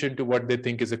solution to what they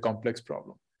think is a complex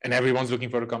problem. And everyone's looking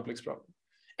for a complex problem.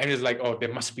 And it's like, oh,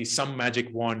 there must be some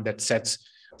magic wand that sets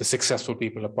the successful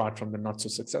people apart from the not so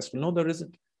successful. No, there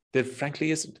isn't. There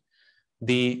frankly isn't.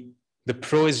 The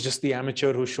pro is just the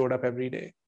amateur who showed up every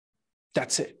day.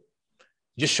 That's it.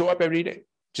 Just show up every day.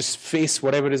 Just face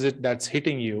whatever is it that's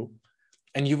hitting you,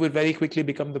 and you will very quickly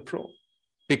become the pro,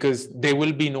 because there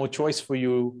will be no choice for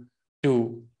you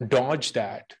to dodge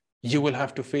that. You will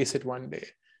have to face it one day.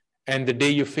 And the day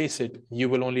you face it, you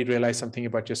will only realize something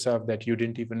about yourself that you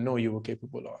didn't even know you were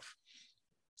capable of.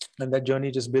 And that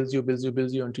journey just builds you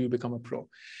until you become a pro.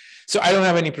 So I don't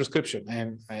have any prescription,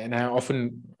 and I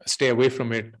often stay away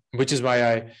from it, which is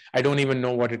why I don't even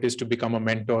know what it is to become a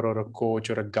mentor or a coach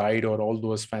or a guide or all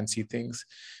those fancy things.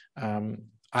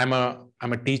 I'm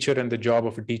a teacher, and the job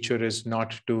of a teacher is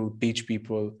not to teach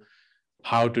people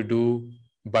how to do,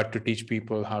 but to teach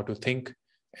people how to think.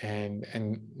 And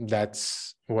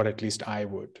that's what at least I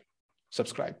would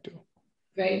subscribe to.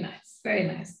 Very nice. Very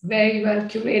nice. Very well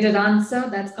curated answer.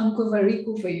 That's Ankur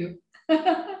Warikoo for you.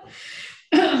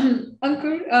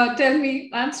 Ankur, tell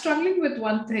me, I'm struggling with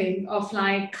one thing of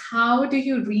like, how do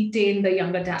you retain the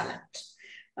younger talent?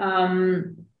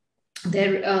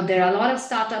 There are a lot of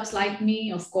startups like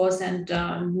me, of course, and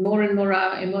more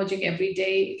are emerging every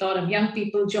day. A lot of young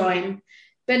people join,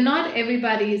 but not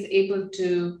everybody is able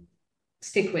to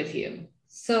stick with you.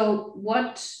 So,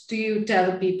 what do you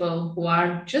tell people who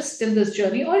are just in this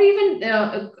journey, or even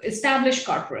established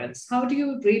corporates? How do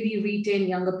you really retain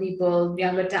younger people,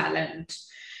 younger talent,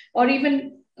 or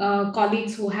even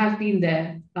colleagues who have been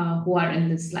there, who are in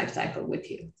this life cycle with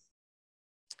you?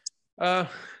 Well,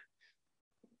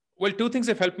 two things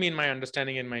have helped me in my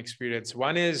understanding and my experience.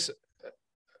 One is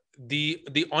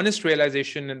the honest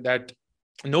realization that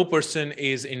no person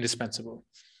is indispensable,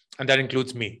 and that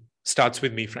includes me. Starts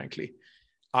with me, frankly.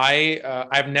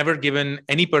 I've never given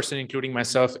any person, including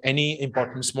myself, any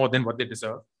importance more than what they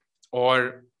deserve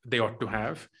or they ought to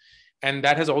have. And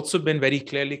that has also been very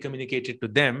clearly communicated to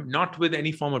them, not with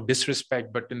any form of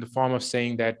disrespect, but in the form of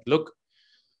saying that, look,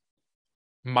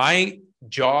 my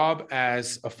job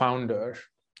as a founder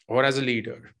or as a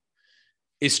leader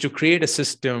is to create a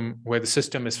system where the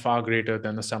system is far greater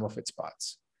than the sum of its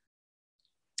parts.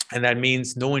 And that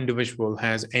means no individual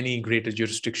has any greater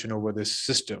jurisdiction over this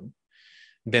system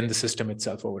than the system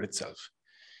itself over itself.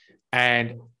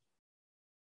 And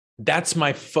that's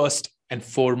my first and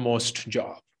foremost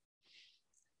job.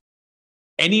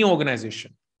 Any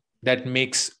organization, that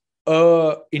makes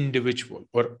a individual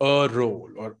or a role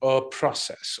or a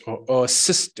process or a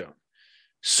system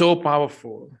so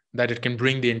powerful that it can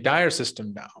bring the entire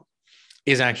system down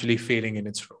is actually failing in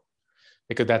its role,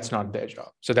 because that's not their job.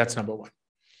 So that's number one.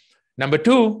 Number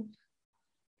two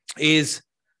is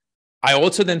I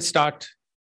also then start,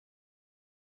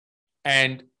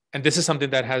 and this is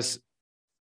something that has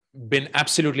been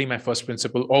absolutely my first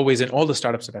principle always in all the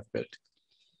startups that I've built.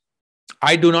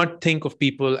 I do not think of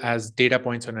people as data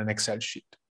points on an Excel sheet.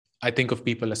 I think of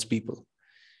people as people.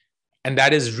 And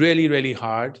that is really, really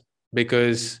hard,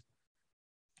 because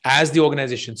as the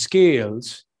organization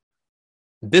scales,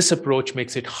 this approach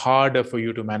makes it harder for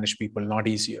you to manage people, not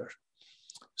easier.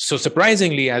 So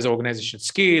surprisingly, as organizations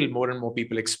scale, more and more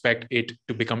people expect it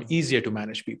to become easier to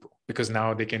manage people, because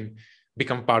now they can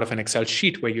become part of an Excel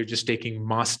sheet where you're just taking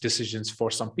mass decisions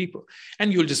for some people.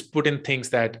 And you'll just put in things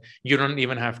that you don't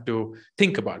even have to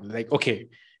think about. Like, okay,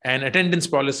 an attendance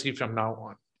policy from now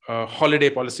on, a holiday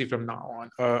policy from now on,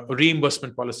 a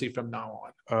reimbursement policy from now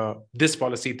on, this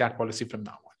policy, that policy from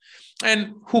now on.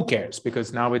 And who cares?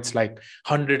 Because now it's like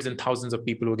hundreds and thousands of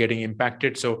people who are getting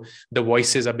impacted. So the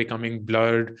voices are becoming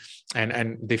blurred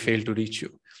and they fail to reach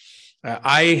you.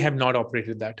 I have not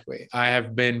operated that way. I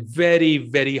have been very,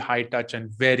 very high touch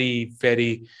and very,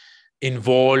 very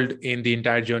involved in the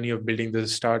entire journey of building the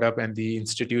startup and the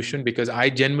institution, because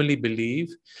I genuinely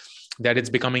believe that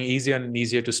it's becoming easier and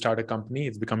easier to start a company.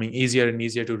 It's becoming easier and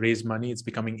easier to raise money. It's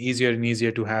becoming easier and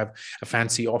easier to have a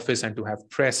fancy office and to have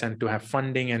press and to have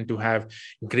funding and to have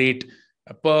great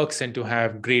perks and to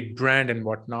have great brand and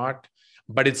whatnot.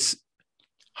 But it's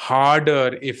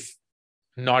harder, if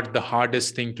not the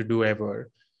hardest thing to do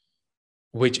ever,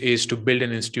 which is to build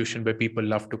an institution where people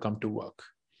love to come to work.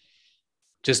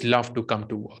 Just love to come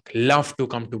to work, love to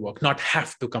come to work, not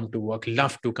have to come to work,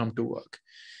 love to come to work.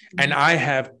 And I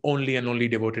have only and only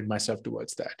devoted myself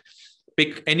towards that.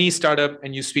 Pick any startup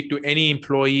and you speak to any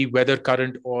employee, whether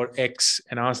current or ex,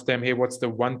 and ask them, hey, what's the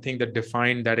one thing that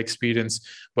defined that experience,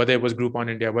 whether it was Groupon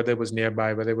India, whether it was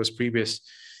nearby, whether it was previous,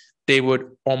 they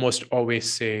would almost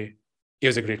always say it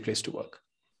was a great place to work.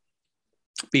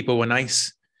 People were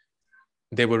nice.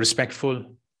 They were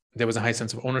respectful. There was a high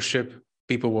sense of ownership.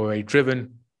 People were very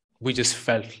driven. We just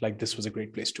felt like this was a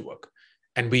great place to work.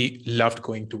 And we loved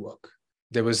going to work.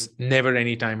 There was never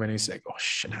any time when it's like, oh,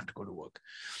 shit, I have to go to work.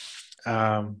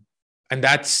 And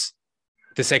that's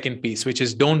the second piece, which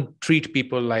is don't treat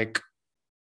people like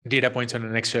data points on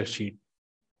an Excel sheet.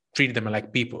 Treat them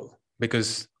like people,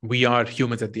 because we are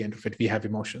humans at the end of it. We have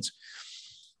emotions.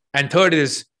 And third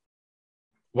is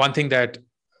one thing that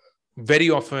very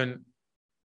often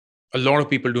a lot of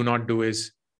people do not do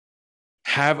is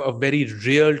have a very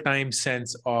real-time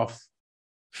sense of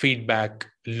feedback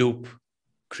loop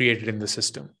created in the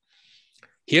system.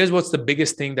 Here's what's the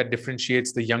biggest thing that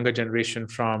differentiates the younger generation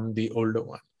from the older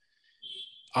one.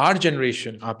 Our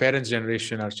generation, our parents'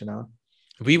 generation, Archana,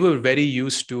 we were very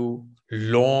used to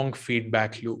long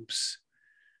feedback loops.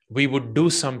 We would do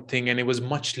something and it was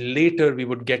much later we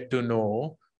would get to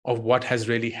know of what has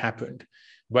really happened.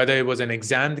 Whether it was an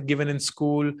exam given in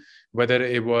school, whether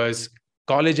it was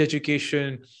college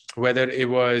education, whether it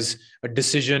was a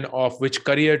decision of which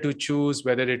career to choose,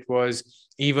 whether it was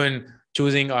even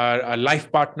choosing our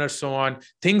life partner, so on.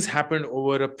 Things happened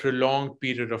over a prolonged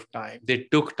period of time. They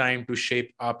took time to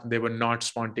shape up. They were not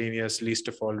spontaneous, least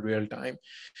of all real time.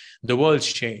 The world's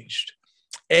changed.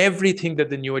 Everything that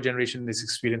the newer generation is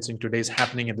experiencing today is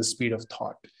happening at the speed of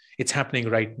thought. It's happening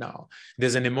right now.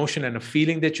 There's an emotion and a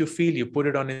feeling that you feel. You put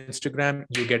it on Instagram,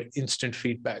 you get instant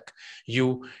feedback.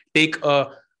 You take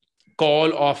a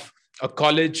call of a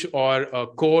college or a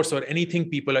course or anything,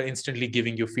 people are instantly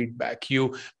giving you feedback.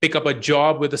 You pick up a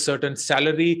job with a certain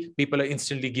salary, people are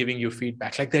instantly giving you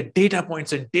feedback. Like there are data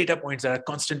points and data points that are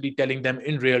constantly telling them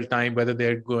in real time whether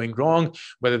they're going wrong,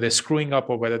 whether they're screwing up,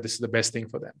 or whether this is the best thing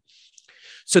for them.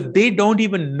 So they don't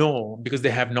even know, because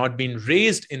they have not been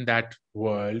raised in that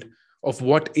world of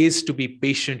what is to be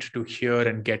patient to hear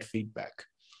and get feedback.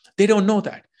 They don't know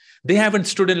that. They haven't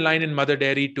stood in line in Mother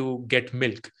Dairy to get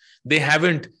milk. They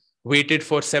haven't waited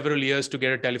for several years to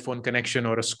get a telephone connection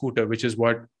or a scooter, which is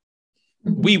what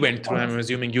we went through. I'm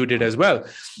assuming you did as well.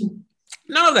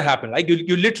 None of that happened. Like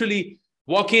you literally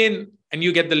walk in and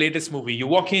you get the latest movie. You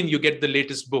walk in, you get the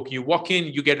latest book. You walk in,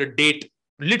 you get a date,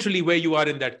 literally where you are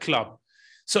in that club.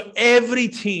 So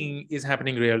everything is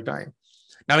happening real time.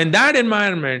 Now, in that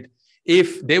environment,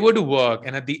 if they were to work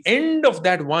and at the end of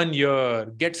that 1 year,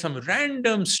 get some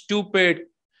random, stupid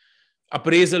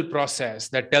appraisal process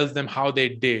that tells them how they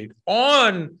did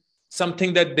on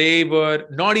something that they were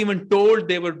not even told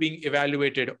they were being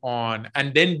evaluated on,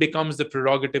 and then becomes the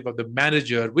prerogative of the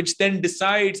manager, which then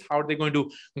decides how they're going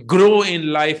to grow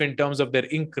in life in terms of their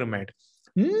increment.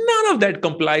 None of that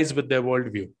complies with their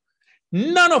worldview.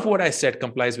 None of what I said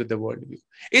complies with the worldview.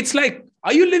 It's like,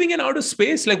 are you living in outer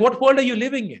space? Like, what world are you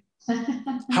living in?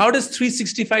 How does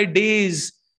 365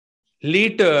 days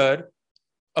later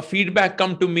a feedback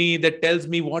come to me that tells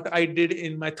me what I did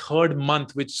in my third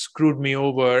month, which screwed me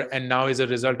over and now is a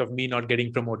result of me not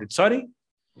getting promoted? Sorry?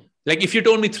 Like, if you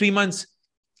told me 3 months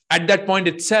at that point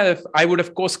itself, I would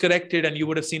have course corrected and you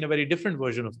would have seen a very different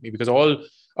version of me, because all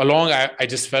along I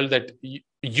just felt that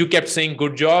you kept saying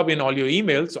good job in all your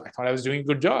emails. So I thought I was doing a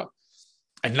good job.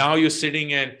 And now you're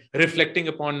sitting and reflecting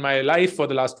upon my life for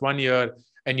the last 1 year,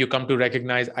 and you come to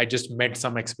recognize I just met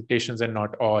some expectations and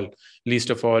not all, least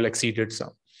of all exceeded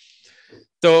some.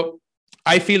 So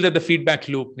I feel that the feedback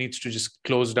loop needs to just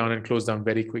close down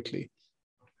very quickly.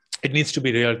 It needs to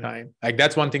be real time. Like,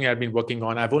 that's one thing I've been working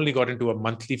on. I've only got into a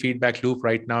monthly feedback loop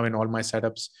right now in all my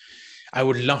setups. I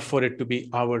would love for it to be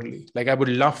hourly. Like, I would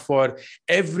love for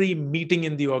every meeting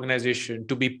in the organization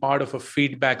to be part of a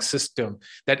feedback system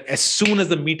that as soon as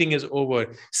the meeting is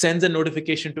over, sends a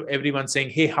notification to everyone saying,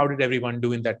 hey, how did everyone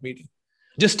do in that meeting?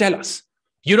 Just tell us.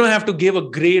 You don't have to give a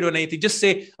grade or anything. Just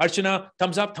say, Archana,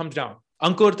 thumbs up, thumbs down.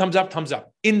 Ankur, thumbs up, thumbs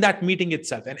up, in that meeting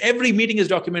itself. And every meeting is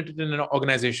documented in an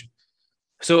organization.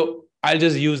 So I'll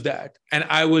just use that, and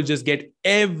I will just get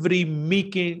every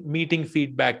meeting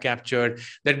feedback captured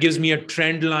that gives me a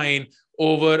trend line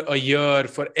over a year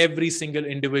for every single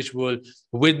individual,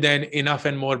 with then enough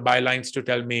and more bylines to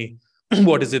tell me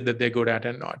what is it that they're good at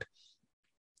and not.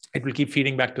 It will keep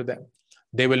feeding back to them.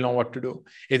 They will know what to do.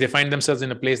 If they find themselves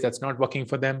in a place that's not working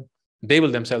for them, they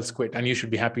will themselves quit, and you should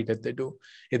be happy that they do.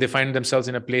 If they find themselves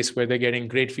in a place where they're getting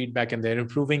great feedback and they're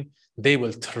improving, they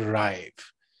will thrive.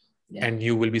 Yeah. And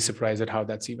you will be surprised at how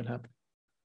that's even happened.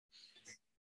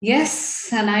 Yes,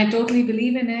 and I totally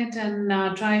believe in it, and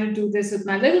try to do this with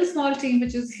my little small team,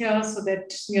 which is here, so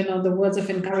that, you know, the words of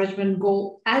encouragement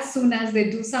go as soon as they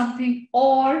do something,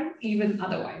 or even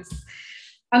otherwise.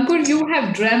 Ankur, you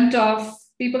have dreamt of,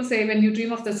 people say when you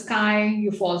dream of the sky, you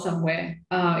fall somewhere,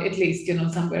 at least, you know,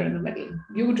 somewhere in the middle.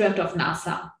 You dreamt of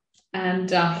NASA, and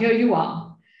here you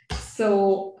are.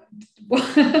 So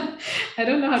I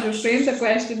don't know how to frame the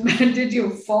question, but did you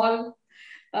fall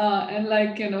and,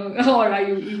 like, you know, or are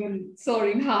you even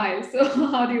soaring high? So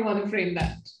how do you want to frame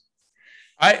that?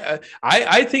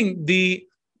 I think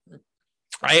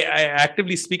I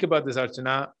actively speak about this,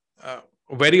 Archana.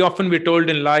 Very often we're told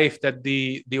in life that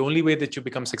the only way that you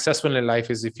become successful in life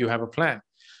is if you have a plan,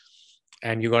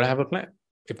 and you got to have a plan.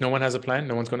 If no one has a plan,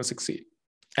 no one's going to succeed.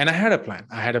 And I had a plan.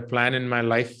 I had a plan in my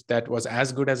life that was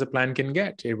as good as a plan can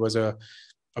get. It was an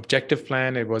objective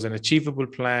plan. It was an achievable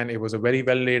plan. It was a very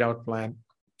well laid out plan.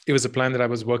 It was a plan that I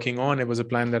was working on. It was a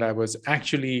plan that I was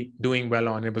actually doing well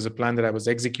on. It was a plan that I was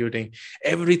executing.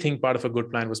 Everything part of a good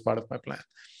plan was part of my plan.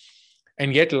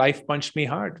 And yet life punched me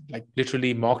hard, like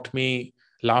literally mocked me,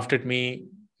 laughed at me,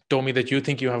 told me that you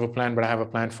think you have a plan, but I have a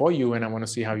plan for you, and I want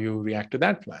to see how you react to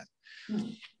that plan.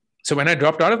 Mm. So when I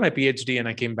dropped out of my PhD and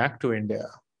I came back to India,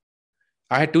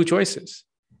 I had two choices.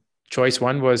 Choice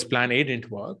one was plan A didn't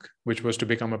work, which was to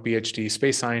become a PhD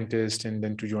space scientist and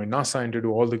then to join NASA and to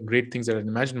do all the great things that I'd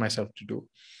imagined myself to do.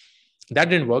 That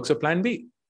didn't work, so plan B.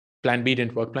 Plan B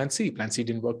didn't work, plan C. Plan C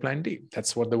didn't work, plan D.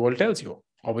 That's what the world tells you.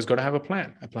 Always got to have a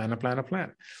plan, a plan, a plan, a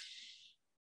plan.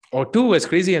 Or two, as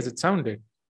crazy as it sounded,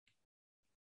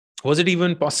 was it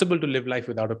even possible to live life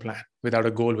without a plan, without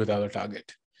a goal, without a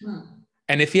target?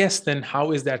 And if yes, then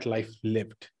how is that life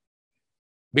lived?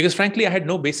 Because frankly, I had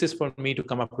no basis for me to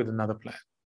come up with another plan.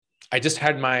 I just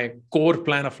had my core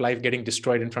plan of life getting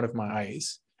destroyed in front of my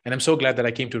eyes. And I'm so glad that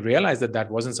I came to realize that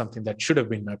that wasn't something that should have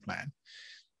been my plan.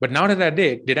 But now that I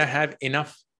did I have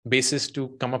enough basis to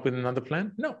come up with another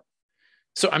plan? No.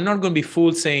 So I'm not going to be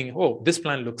fooled saying, oh, this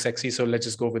plan looks sexy, so let's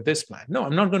just go with this plan. No,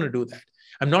 I'm not going to do that.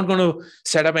 I'm not going to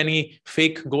set up any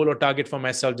fake goal or target for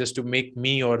myself just to make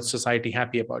me or society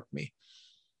happy about me.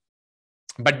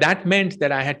 But that meant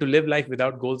that I had to live life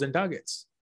without goals and targets.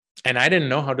 And I didn't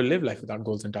know how to live life without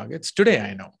goals and targets. Today,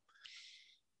 I know.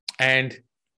 And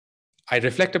I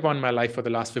reflect upon my life for the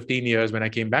last 15 years when I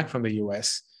came back from the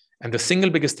US. And the single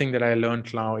biggest thing that I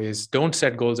learned now is don't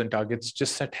set goals and targets,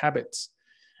 just set habits.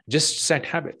 Just set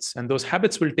habits. And those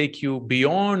habits will take you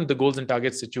beyond the goals and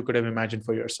targets that you could have imagined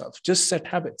for yourself. Just set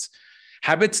habits.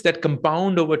 Habits that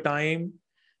compound over time,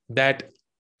 that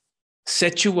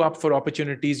set you up for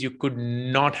opportunities you could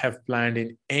not have planned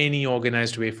in any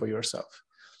organized way for yourself.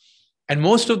 And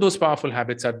most of those powerful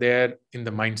habits are there in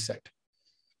the mindset.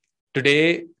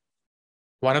 Today,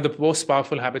 one of the most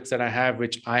powerful habits that I have,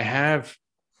 which I have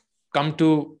come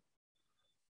to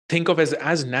think of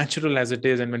as natural as it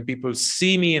is, and when people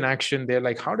see me in action, they're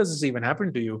like, how does this even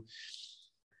happen to you?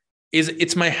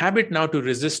 It's my habit now to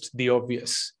resist the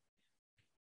obvious.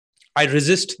 I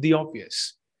resist the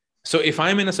obvious. So if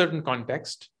I'm in a certain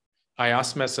context, I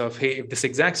ask myself, hey, if this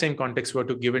exact same context were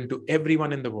to be given to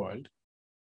everyone in the world,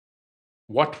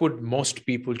 what would most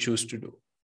people choose to do?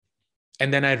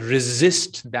 And then I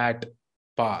resist that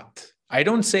path. I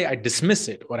don't say I dismiss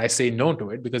it or I say no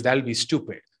to it, because that'll be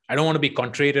stupid. I don't want to be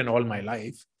contrarian all my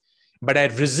life, but I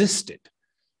resist it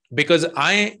because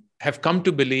I have come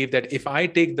to believe that if I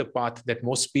take the path that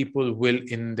most people will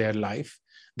in their life,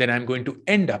 then I'm going to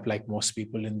end up like most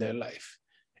people in their life.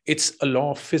 It's a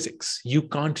law of physics. You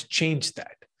can't change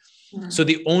that. So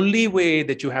the only way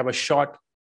that you have a shot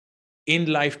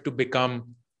in life to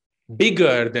become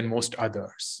bigger than most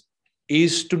others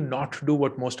is to not do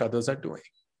what most others are doing,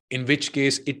 in which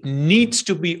case it needs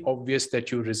to be obvious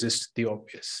that you resist the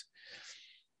obvious.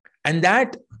 And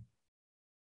that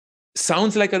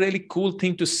sounds like a really cool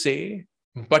thing to say,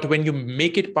 but when you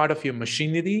make it part of your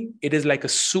machinery, it is like a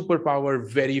superpower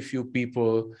very few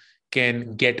people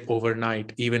can get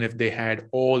overnight, even if they had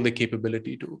all the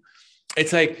capability to.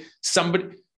 It's like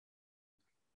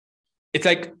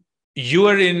you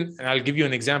are in, and I'll give you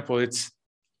an example.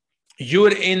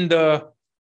 You're in the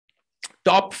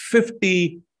top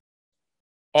 50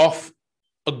 of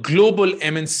a global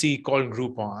MNC called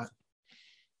Groupon,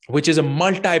 which is a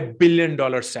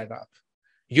multi-billion-dollar setup.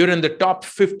 You're in the top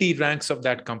 50 ranks of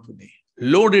that company,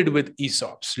 loaded with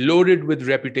ESOPs, loaded with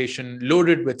reputation,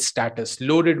 loaded with status,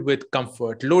 loaded with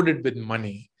comfort, loaded with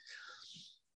money.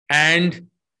 And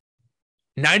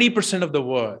 90% of the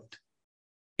world,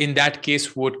 in that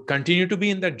case, would continue to be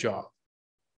in that job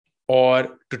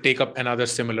or to take up another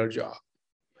similar job.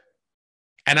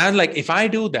 And I was like, if I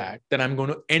do that, then I'm going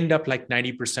to end up like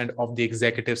 90% of the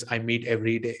executives I meet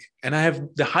every day. And I have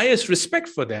the highest respect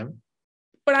for them,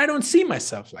 but I don't see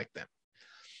myself like them.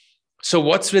 So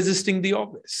what's resisting the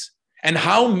obvious? And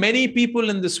how many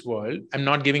people in this world, I'm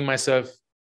not giving myself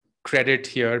credit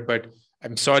here, but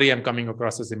I'm sorry I'm coming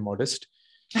across as immodest.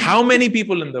 How many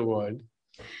people in the world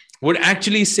would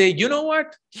actually say, you know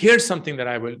what? Here's something that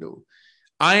I will do.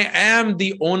 I am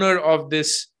the owner of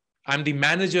this. I'm the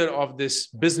manager of this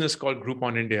business called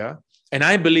Groupon India. And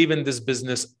I believe in this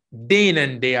business day in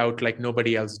and day out like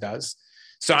nobody else does.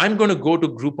 So I'm going to go to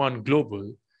Groupon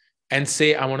Global and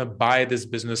say, I want to buy this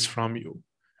business from you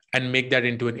and make that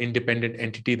into an independent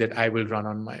entity that I will run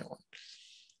on my own.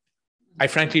 I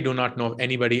frankly do not know of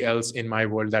anybody else in my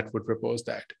world that would propose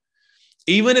that.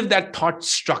 Even if that thought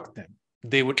struck them,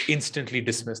 they would instantly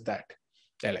dismiss that.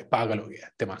 They're like, pagal ho gaya,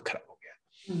 dimag kharab ho gaya.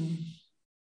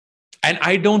 And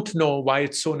I don't know why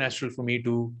it's so natural for me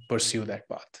to pursue that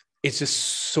path. It's just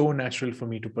so natural for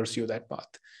me to pursue that path.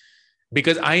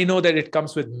 Because I know that it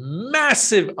comes with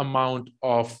massive amount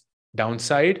of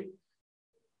downside,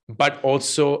 but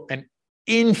also an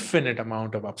infinite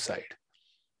amount of upside.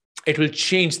 It will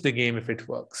change the game if it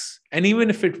works. And even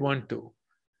if it won't to,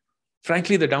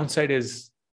 frankly, the downside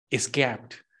is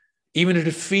capped. Even if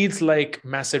it feels like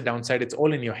massive downside, it's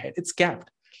all in your head. It's capped.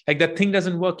 Like that thing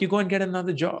doesn't work, you go and get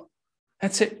another job.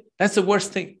 That's it. That's the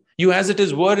worst thing. You as it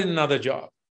is were in another job.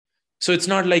 So it's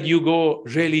not like you go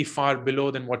really far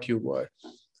below than what you were.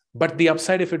 But the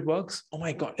upside, if it works, oh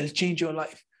my God, it'll change your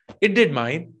life. It did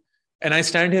mine. And I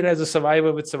stand here as a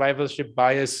survivor with survivorship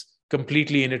bias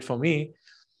completely in it for me,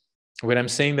 when I'm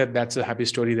saying that that's a happy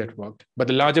story that worked. But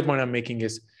the larger point I'm making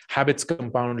is habits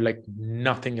compound like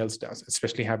nothing else does,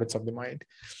 especially habits of the mind.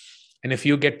 And if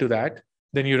you get to that,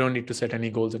 then you don't need to set any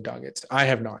goals or targets. I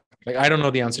have not. Like, I don't know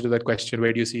the answer to that question.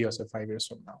 Where do you see yourself 5 years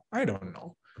from now? I don't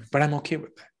know, but I'm okay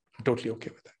with that. I'm totally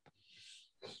okay with that.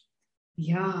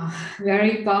 Yeah,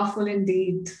 very powerful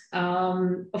indeed.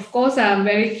 Of course, I'm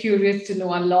very curious to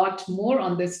know a lot more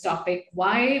on this topic.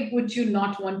 Why would you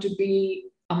not want to be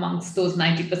amongst those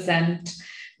 90%?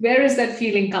 Where is that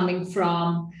feeling coming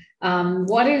from?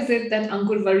 What is it that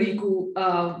Ankur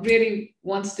Warikoo really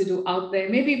wants to do out there?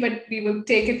 Maybe, but we will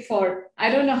take it for, I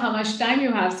don't know how much time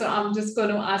you have, so I'm just going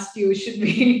to ask you, should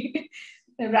we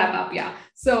wrap up?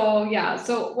 So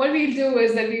what we'll do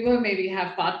is that we will maybe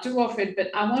have part 2 of it,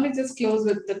 but I want to just close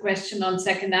with the question on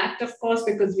second act, of course,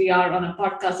 because we are on a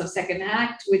podcast of second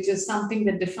act, which is something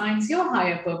that defines your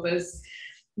higher purpose.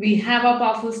 We have our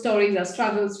powerful stories, our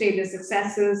struggles, failures,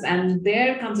 successes, and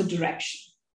there comes a direction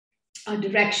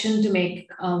to make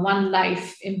one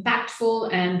life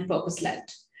impactful and purpose-led.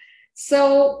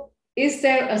 So is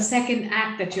there a second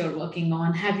act that you're working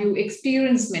on? Have you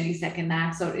experienced many second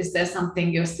acts, or is there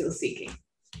something you're still seeking?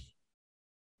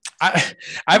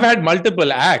 I've had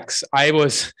multiple acts. I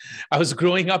was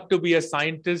growing up to be a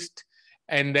scientist,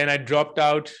 and then I dropped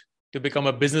out to become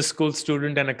a business school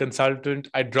student and a consultant.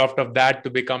 I dropped off that to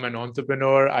become an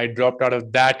entrepreneur. I dropped out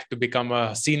of that to become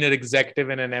a senior executive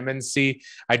in an MNC.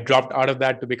 I dropped out of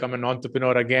that to become an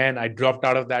entrepreneur again. I dropped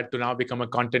out of that to now become a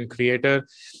content creator.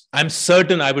 I'm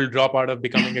certain I will drop out of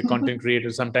becoming a content creator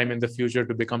sometime in the future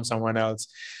to become someone else.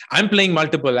 I'm playing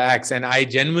multiple acts, and I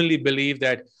genuinely believe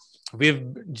that we've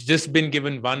just been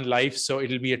given one life. So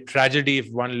it'll be a tragedy if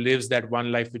one lives that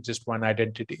one life with just one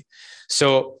identity.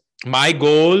 So my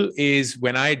goal is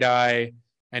when I die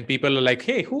and people are like,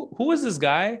 hey, who is this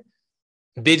guy?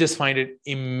 They just find it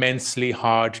immensely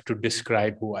hard to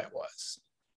describe who I was.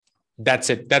 That's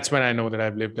it. That's when I know that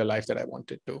I've lived the life that I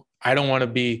wanted to. I don't want to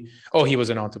be, oh, he was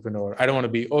an entrepreneur. I don't want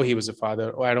to be, oh, he was a father.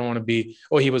 Or I don't want to be,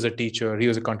 oh, he was a teacher. He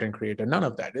was a content creator. None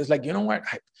of that. It's like, you know what?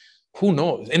 Who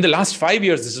knows? In the last 5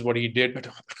 years, this is what he did. But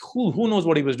who knows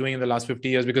what he was doing in the last 50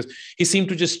 years? Because he seemed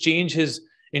to just change his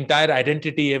entire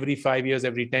identity every 5 years,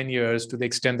 every 10 years, to the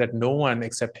extent that no one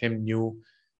except him knew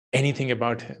anything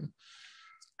about him.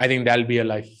 I think that'll be a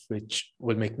life which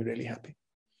will make me really happy.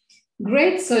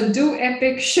 Great. So do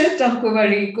epic shit, Ankur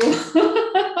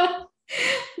Warikoo.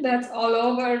 That's all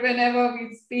over whenever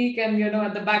we speak, and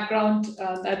at the background,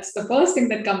 that's the first thing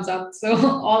that comes up. So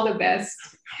all the best.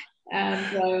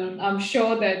 And I'm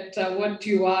sure that what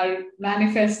you are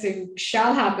manifesting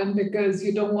shall happen, because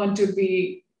you don't want to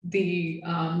be the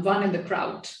one in the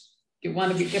crowd. You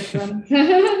want to be different.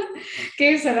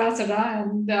 Okay, Sarasara,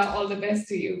 and all the best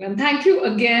to you. And thank you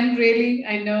again, really.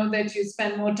 I know that you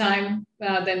spent more time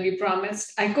than we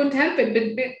promised. I couldn't help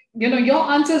it, but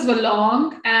your answers were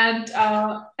long, and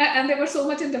they were so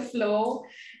much in the flow,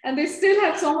 and they still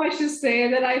had so much to say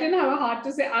that I didn't have a heart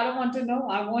to say, I don't want to know.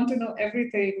 I want to know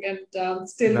everything. And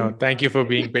still. No, thank you for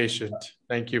being patient.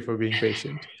 Thank you for being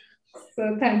patient.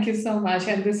 So thank you so much.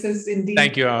 And this is indeed.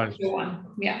 Thank you, Arch.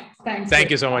 Yeah, thanks. Thank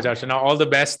you so much, Archana. All the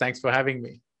best. Thanks for having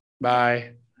me.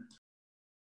 Bye.